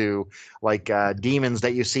referential to like demons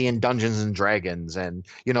that you see in Dungeons and Dragons and,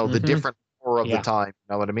 the different horror of the time.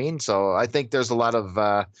 You know what I mean? So I think there's a lot of,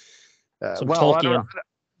 Tolkien.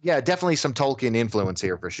 Yeah, definitely some Tolkien influence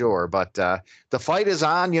here for sure. But the fight is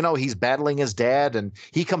on. He's battling his dad, and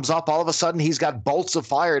he comes up. All of a sudden, he's got bolts of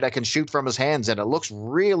fire that can shoot from his hands, and it looks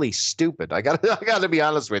really stupid. I got to be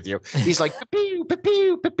honest with you. He's like pew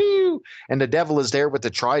pew pew pew, and the devil is there with the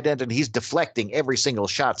trident, and he's deflecting every single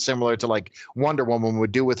shot, similar to like Wonder Woman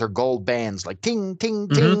would do with her gold bands, like ting ting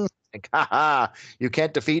ting. Like, ha, you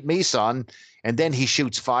can't defeat me, son. And then he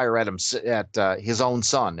shoots fire at him, at his own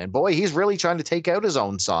son. And boy, he's really trying to take out his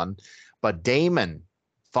own son. But Damon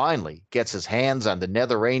finally gets his hands on the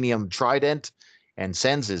netheranium trident and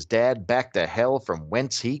sends his dad back to hell from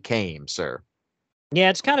whence he came, sir. Yeah,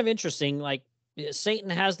 it's kind of interesting. Like, Satan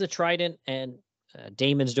has the trident and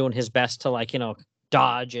Damon's doing his best to, like,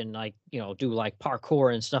 dodge and, like, do like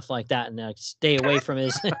parkour and stuff like that and stay away from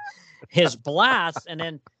his blast. And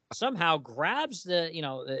then somehow grabs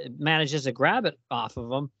manages to grab it off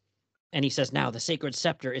of him. And he says, now the sacred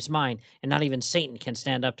scepter is mine, and not even Satan can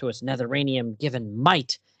stand up to its netheranium given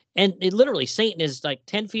might. And it literally, Satan is like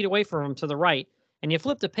 10 feet away from him to the right. And you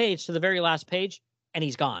flip the page to the very last page, and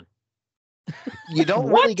he's gone. You don't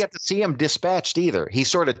really get to see him dispatched either. He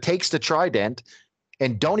sort of takes the trident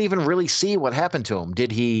and don't even really see what happened to him.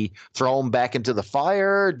 Did he throw him back into the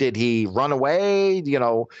fire? Did he run away?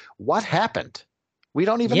 What happened? We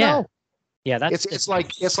don't even Yeah. know. Yeah, It's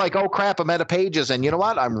like, oh crap, I'm out of pages, and you know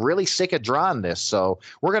what? I'm really sick of drawing this, so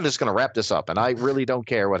we're just gonna wrap this up, and I really don't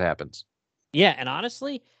care what happens. Yeah, and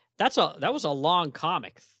honestly, that was a long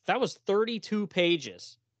comic. That was 32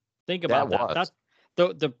 pages. Think about that.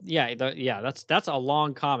 That's that's a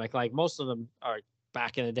long comic. Like most of them are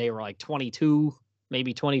back in the day were like 22,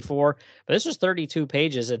 maybe 24, but this was 32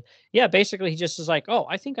 pages. And yeah, basically he just is like, oh,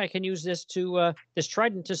 I think I can use this this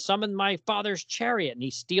trident to summon my father's chariot, and he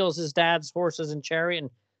steals his dad's horses and chariot, and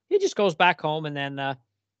he just goes back home, and then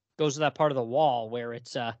goes to that part of the wall where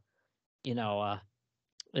it's the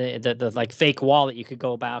like fake wall that you could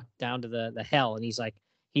go back down to the hell, and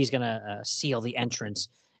he's gonna seal the entrance,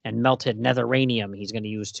 and melted netheranium he's gonna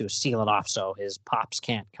use to seal it off so his pops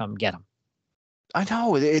can't come get him. I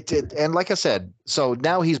know it, and like I said, so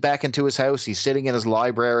now he's back into his house. He's sitting in his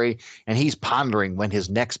library, and he's pondering when his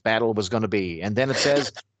next battle was going to be. And then it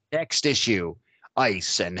says, next issue,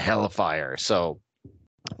 Ice and Hellfire. So,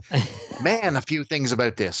 man, a few things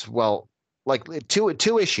about this. Well, like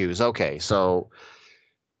two issues. Okay, so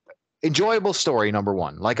enjoyable story, number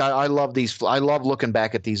one. Like I love these. I love looking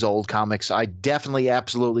back at these old comics. I definitely,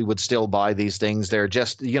 absolutely would still buy these things. They're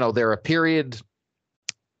just, they're a period.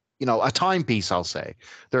 A timepiece, I'll say.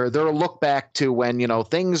 They're a look back to when,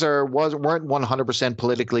 things weren't 100%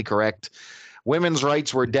 politically correct. Women's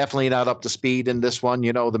rights were definitely not up to speed in this one.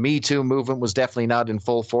 The Me Too movement was definitely not in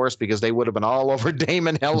full force, because they would have been all over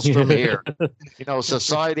Damon Hellstrom here.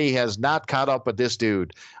 Society has not caught up with this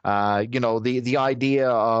dude. The idea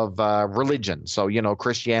of religion. So,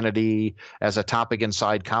 Christianity as a topic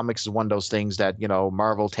inside comics is one of those things that,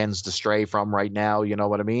 Marvel tends to stray from right now. You know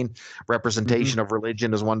what I mean? Representation of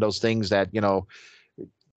religion is one of those things that,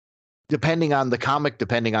 depending on the comic,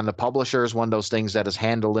 depending on the publisher, is one of those things that is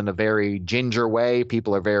handled in a very ginger way.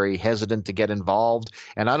 People are very hesitant to get involved.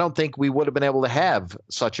 And I don't think we would have been able to have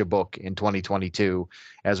such a book in 2022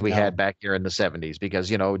 as we had back here in the 70s, because,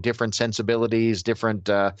 different sensibilities, different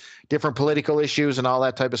political issues and all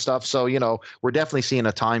that type of stuff. So, we're definitely seeing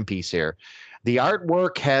a timepiece here. The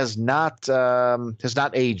artwork has not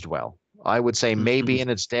aged well. I would say maybe in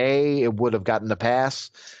its day it would have gotten a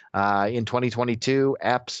pass. In 2022,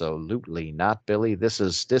 absolutely not, Billy. This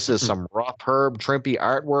is some rough Herb Trimpe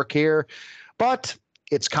artwork here, but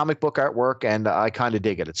it's comic book artwork, and I kind of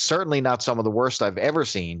dig it. It's certainly not some of the worst I've ever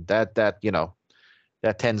seen. That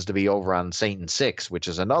tends to be over on Satan 6, which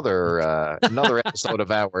is another episode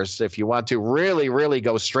of ours. If you want to really, really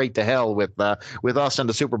go straight to hell with us and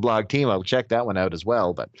the Super Blog team, I'll check that one out as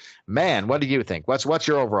well. But man, what do you think? What's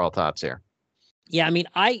your overall thoughts here? Yeah, I mean,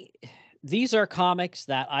 these are comics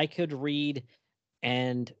that I could read,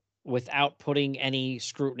 and without putting any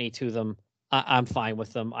scrutiny to them, I'm fine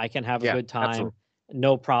with them. I can have a good time, absolutely.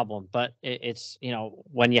 No problem. But it's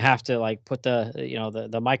when you have to like put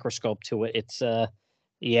the microscope to it, it's and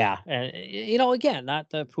again, not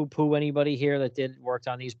to poo-poo anybody here that worked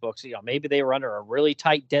on these books. Maybe they were under a really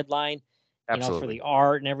tight deadline, for the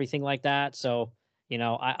art and everything like that. So.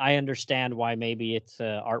 I understand why maybe it's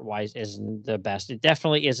art-wise isn't the best. It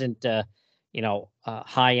definitely isn't,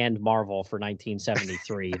 high-end Marvel for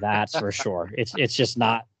 1973. That's for sure. It's just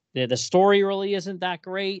not. The story really isn't that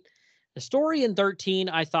great. The story in 13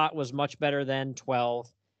 I thought was much better than 12,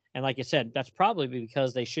 and like I said, that's probably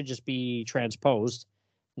because they should just be transposed,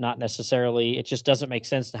 not necessarily. It just doesn't make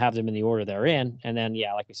sense to have them in the order they're in. And then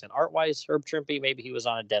like I said, art-wise, Herb Trimpe, maybe he was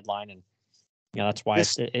on a deadline, and that's why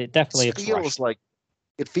it definitely feels like.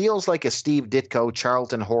 It feels like a Steve Ditko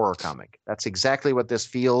Charlton horror comic. That's exactly what this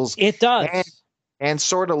feels. It does. And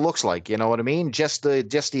sort of looks like, you know what I mean? Just the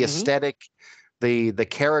aesthetic, the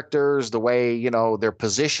characters, the way, their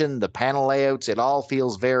position, the panel layouts, it all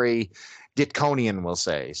feels very Ditkonian, we'll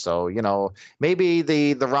say. So, maybe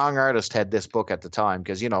the wrong artist had this book at the time,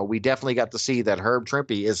 because, we definitely got to see that Herb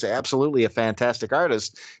Trimpe is absolutely a fantastic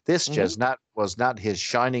artist. This just was not his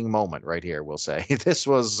shining moment right here, we'll say. This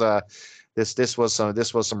was This was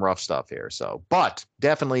some rough stuff here. So, but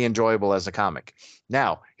definitely enjoyable as a comic.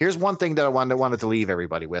 Now, here's one thing that I wanted to leave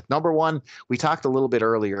everybody with. Number one, we talked a little bit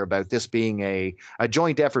earlier about this being a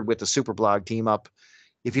joint effort with the Superblog Team Up.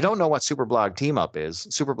 If you don't know what Superblog Team Up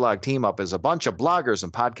is a bunch of bloggers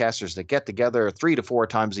and podcasters that get together 3 to 4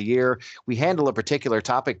 times a year. We handle a particular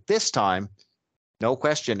topic. This time, no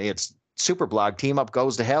question, it's Superblog Team Up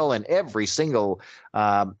Goes to Hell, and every single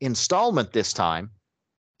installment this time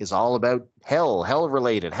is all about hell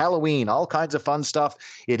related, Halloween, all kinds of fun stuff.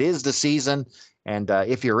 It is the season. And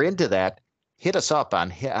if you're into that, hit us up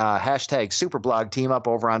on hashtag Superblog Team Up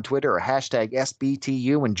over on Twitter, or hashtag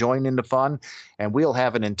SBTU, and join in the fun. And we'll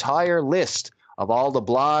have an entire list of all the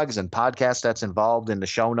blogs and podcasts that's involved in the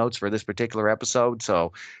show notes for this particular episode.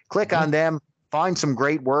 So click on them, find some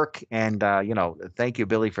great work, and thank you,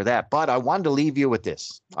 Billy, for that. But I wanted to leave you with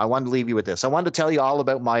this. I wanted to tell you all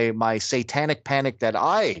about my satanic panic that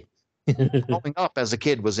I, growing up as a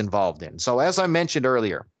kid, was involved in. So as I mentioned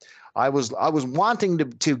earlier, I was wanting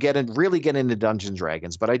to really get into Dungeons and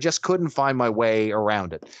Dragons, but I just couldn't find my way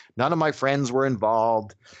around it. None of my friends were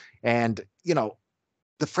involved, and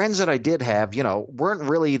the friends that I did have, weren't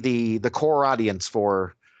really the core audience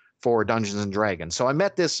for Dungeons and Dragons. So I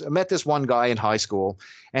met this one guy in high school,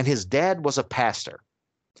 and his dad was a pastor.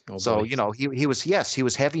 Oh, So, boy. he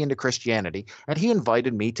was heavy into Christianity, and he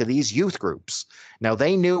invited me to these youth groups. Now,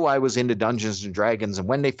 they knew I was into Dungeons and Dragons, and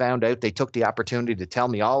when they found out, they took the opportunity to tell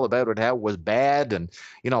me all about it, how it was bad, and,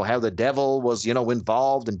 how the devil was,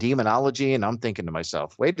 involved in demonology. And I'm thinking to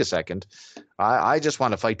myself, wait a second, I just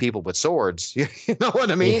want to fight people with swords. You know what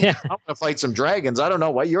I mean? Yeah. I want to fight some dragons. I don't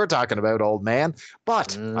know what you're talking about, old man.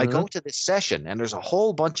 But I go to this session, and there's a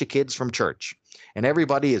whole bunch of kids from church. And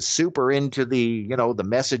everybody is super into the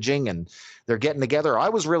messaging, and they're getting together. I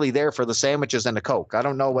was really there for the sandwiches and the Coke. I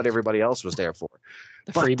don't know what everybody else was there for.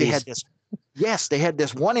 But they had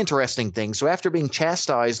this one interesting thing. So after being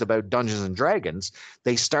chastised about Dungeons and Dragons,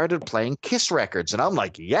 they started playing Kiss records. And I'm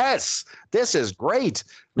like, yes, this is great,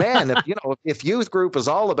 man. If youth group is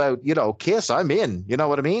all about, Kiss, I'm in, you know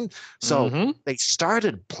what I mean? So they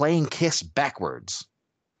started playing Kiss backwards.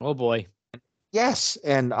 Oh boy. Yes.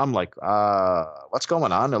 And I'm like, what's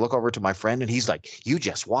going on? I look over to my friend, and he's like, you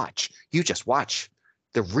just watch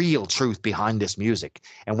the real truth behind this music.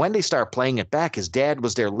 And when they start playing it back, his dad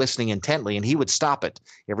was there listening intently, and he would stop it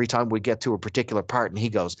every time we get to a particular part. And he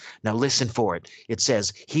goes, now listen for it. It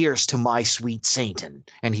says, here's to my sweet Satan.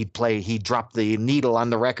 And he'd drop the needle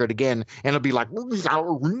on the record again, and it'll be like,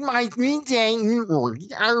 my sweet Satan.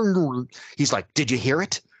 He's like, did you hear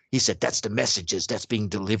it? He said, that's the messages that's being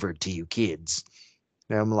delivered to you kids.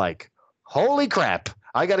 And I'm like, holy crap,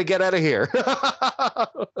 I got to get out of here.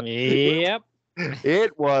 Yep.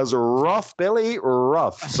 It was rough, Billy,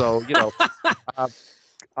 rough. So,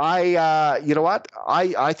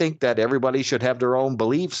 I think that everybody should have their own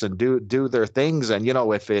beliefs and do their things. And,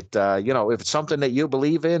 if it's something that you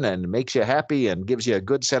believe in and makes you happy and gives you a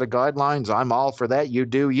good set of guidelines, I'm all for that. You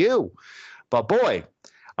do you. But boy,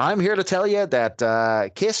 I'm here to tell you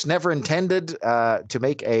that Kiss never intended to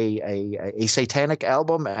make a satanic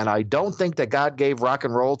album, and I don't think that God gave rock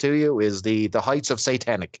and roll to you is the heights of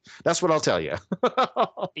satanic. That's what I'll tell you.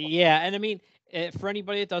 Yeah, and I mean, for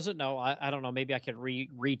anybody that doesn't know, I don't know, maybe I could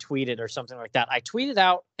retweet it or something like that. I tweeted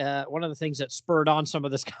out one of the things that spurred on some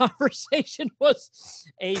of this conversation was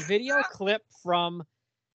a video clip from,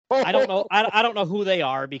 I don't know who they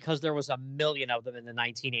are, because there was a million of them in the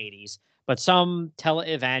 1980s, but some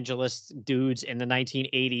televangelist dudes in the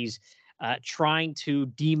 1980s trying to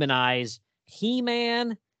demonize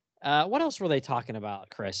He-Man. What else were they talking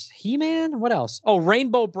about, Chris? He-Man? What else? Oh,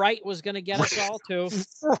 Rainbow Bright was going to get us all too.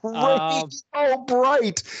 Rainbow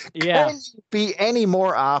Bright. Yeah. Can you be any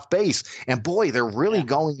more off base? And boy, they're really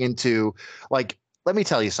going into, like, let me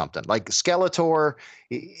tell you something. Like Skeletor,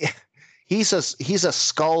 he's a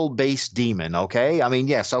skull-based demon, okay? I mean,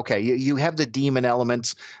 yes, okay, you have the demon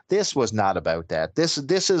elements. This was not about that. This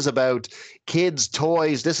is about kids'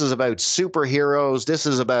 toys. This is about superheroes. This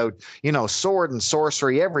is about, sword and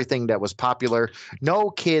sorcery, everything that was popular.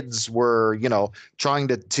 No kids were, trying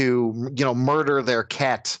to murder their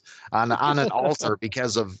cat on an altar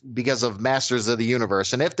because of Masters of the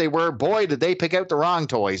Universe. And if they were, boy, did they pick out the wrong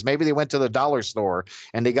toys. Maybe they went to the dollar store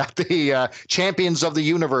and they got the Champions of the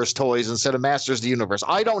Universe toys instead of Masters of the Universe.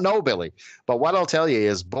 I don't know, Billy, but what I'll tell you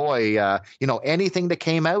is, boy, anything that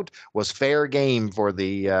came out was fair game for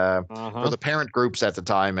the parent groups at the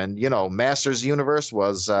time. And Masters of the Universe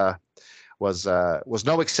was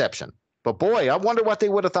no exception. But boy, I wonder what they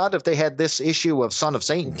would have thought if they had this issue of Son of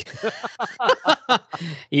Satan.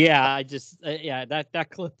 Yeah, I just that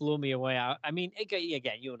clip blew me away. I mean,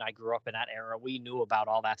 again, you and I grew up in that era. We knew about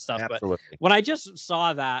all that stuff. Absolutely. But when I just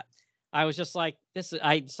saw that, I was just like,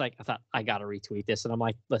 I thought I got to retweet this, and I'm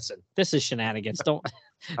like, listen, this is shenanigans.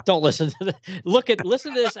 Don't listen to listen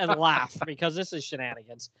to this and laugh because this is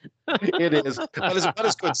shenanigans. It is, but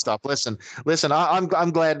it's good stuff. Listen.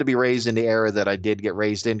 I'm glad to be raised in the era that I did get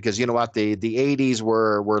raised in, because you know what, the '80s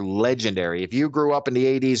were legendary. If you grew up in the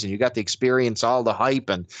 '80s and you got to experience all the hype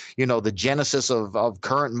and the genesis of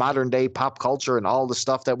current modern day pop culture and all the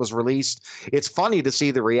stuff that was released, it's funny to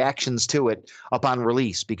see the reactions to it upon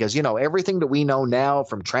release, because everything that we know now,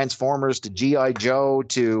 from Transformers to GI Joe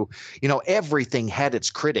to everything had its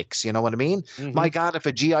critics. You know what I mean? Mhm. My God, if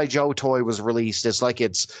a GI Joe toy was released, it's like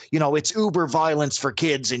it's uber violence for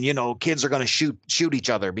kids, and kids are going to shoot each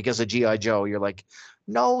other because of GI Joe. You're like,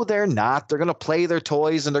 no, they're not. They're going to play their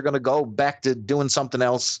toys and they're going to go back to doing something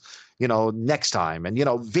else next time. And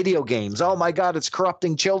video games, oh my God, it's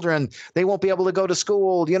corrupting children. They won't be able to go to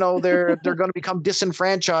school. They're going to become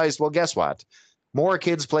disenfranchised. Well, guess what? More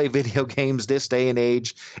kids play video games this day and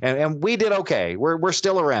age, and we did okay. We're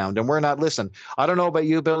still around, and we're not. Listen, I don't know about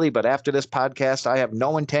you, Billy, but after this podcast, I have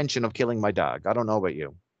no intention of killing my dog. I don't know about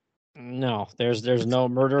you. No, there's no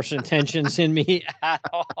murderous intentions in me at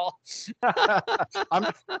all.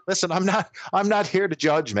 I'm not here to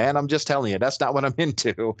judge, man. I'm just telling you, that's not what I'm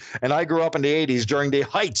into. And I grew up in the '80s during the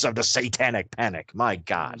heights of the satanic panic. My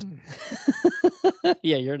God.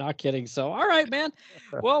 Yeah, you're not kidding. So, all right, man.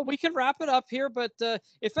 Well, we can wrap it up here, but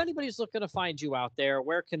if anybody's looking to find you out there,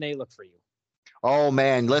 where can they look for you? Oh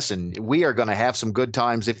man, listen, we are going to have some good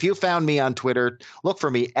times. If you found me on Twitter, look for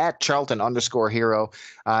me at Charlton_hero.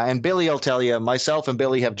 And Billy will tell you, myself and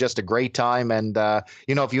Billy have just a great time. And,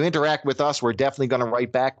 if you interact with us, we're definitely going to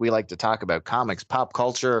write back. We like to talk about comics, pop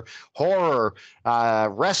culture, horror,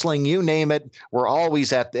 wrestling, you name it. We're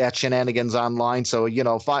always at Shenanigans Online. So,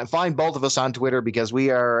 find both of us on Twitter, because we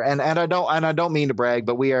are, and I don't mean to brag,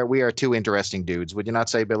 but we are two interesting dudes. Would you not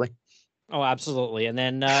say, Billy? Oh, absolutely. And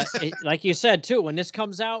then, like you said, too, when this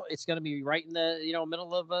comes out, it's going to be right in the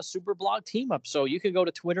middle of a super blog team up. So you can go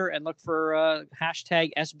to Twitter and look for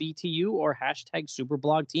hashtag SBTU or hashtag super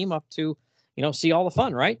blog team up to, see all the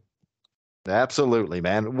fun, right? Absolutely,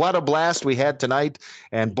 man. What a blast we had tonight.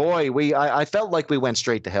 And boy, I felt like we went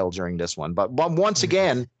straight to hell during this one. But once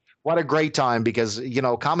again, what a great time, because,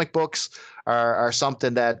 comic books are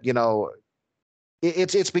something that,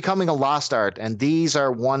 it's becoming a lost art, and these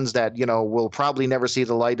are ones that will probably never see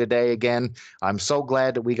the light of day again. I'm so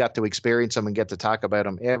glad that we got to experience them and get to talk about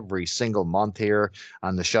them every single month here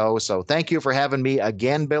on the show. So thank you for having me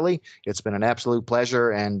again, Billy. It's been an absolute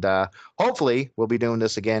pleasure, and hopefully we'll be doing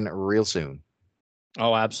this again real soon.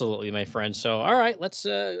 Oh, absolutely, my friend. So all right, let's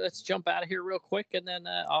jump out of here real quick, and then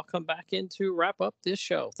I'll come back in to wrap up this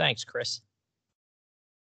show. Thanks, Chris.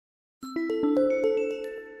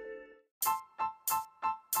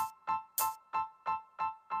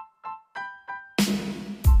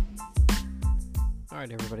 All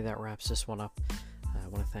right, everybody, that wraps this one up. I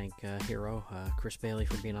want to thank Hero, Chris Bailey,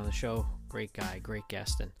 for being on the show. Great guy, great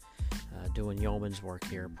guest, and doing yeoman's work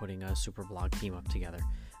here, putting a super blog team up together.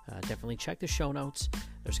 Definitely check the show notes.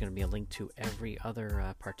 There's going to be a link to every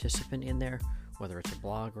other participant in there, whether it's a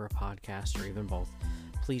blog or a podcast or even both.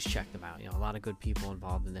 Please check them out. A lot of good people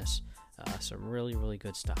involved in this. Some really, really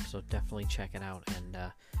good stuff. So definitely check it out, and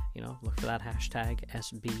look for that hashtag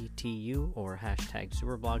SBTU or hashtag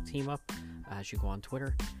SuperblogTeamUp as you go on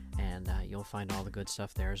Twitter, and you'll find all the good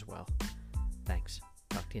stuff there as well. Thanks.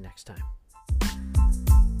 Talk to you next time.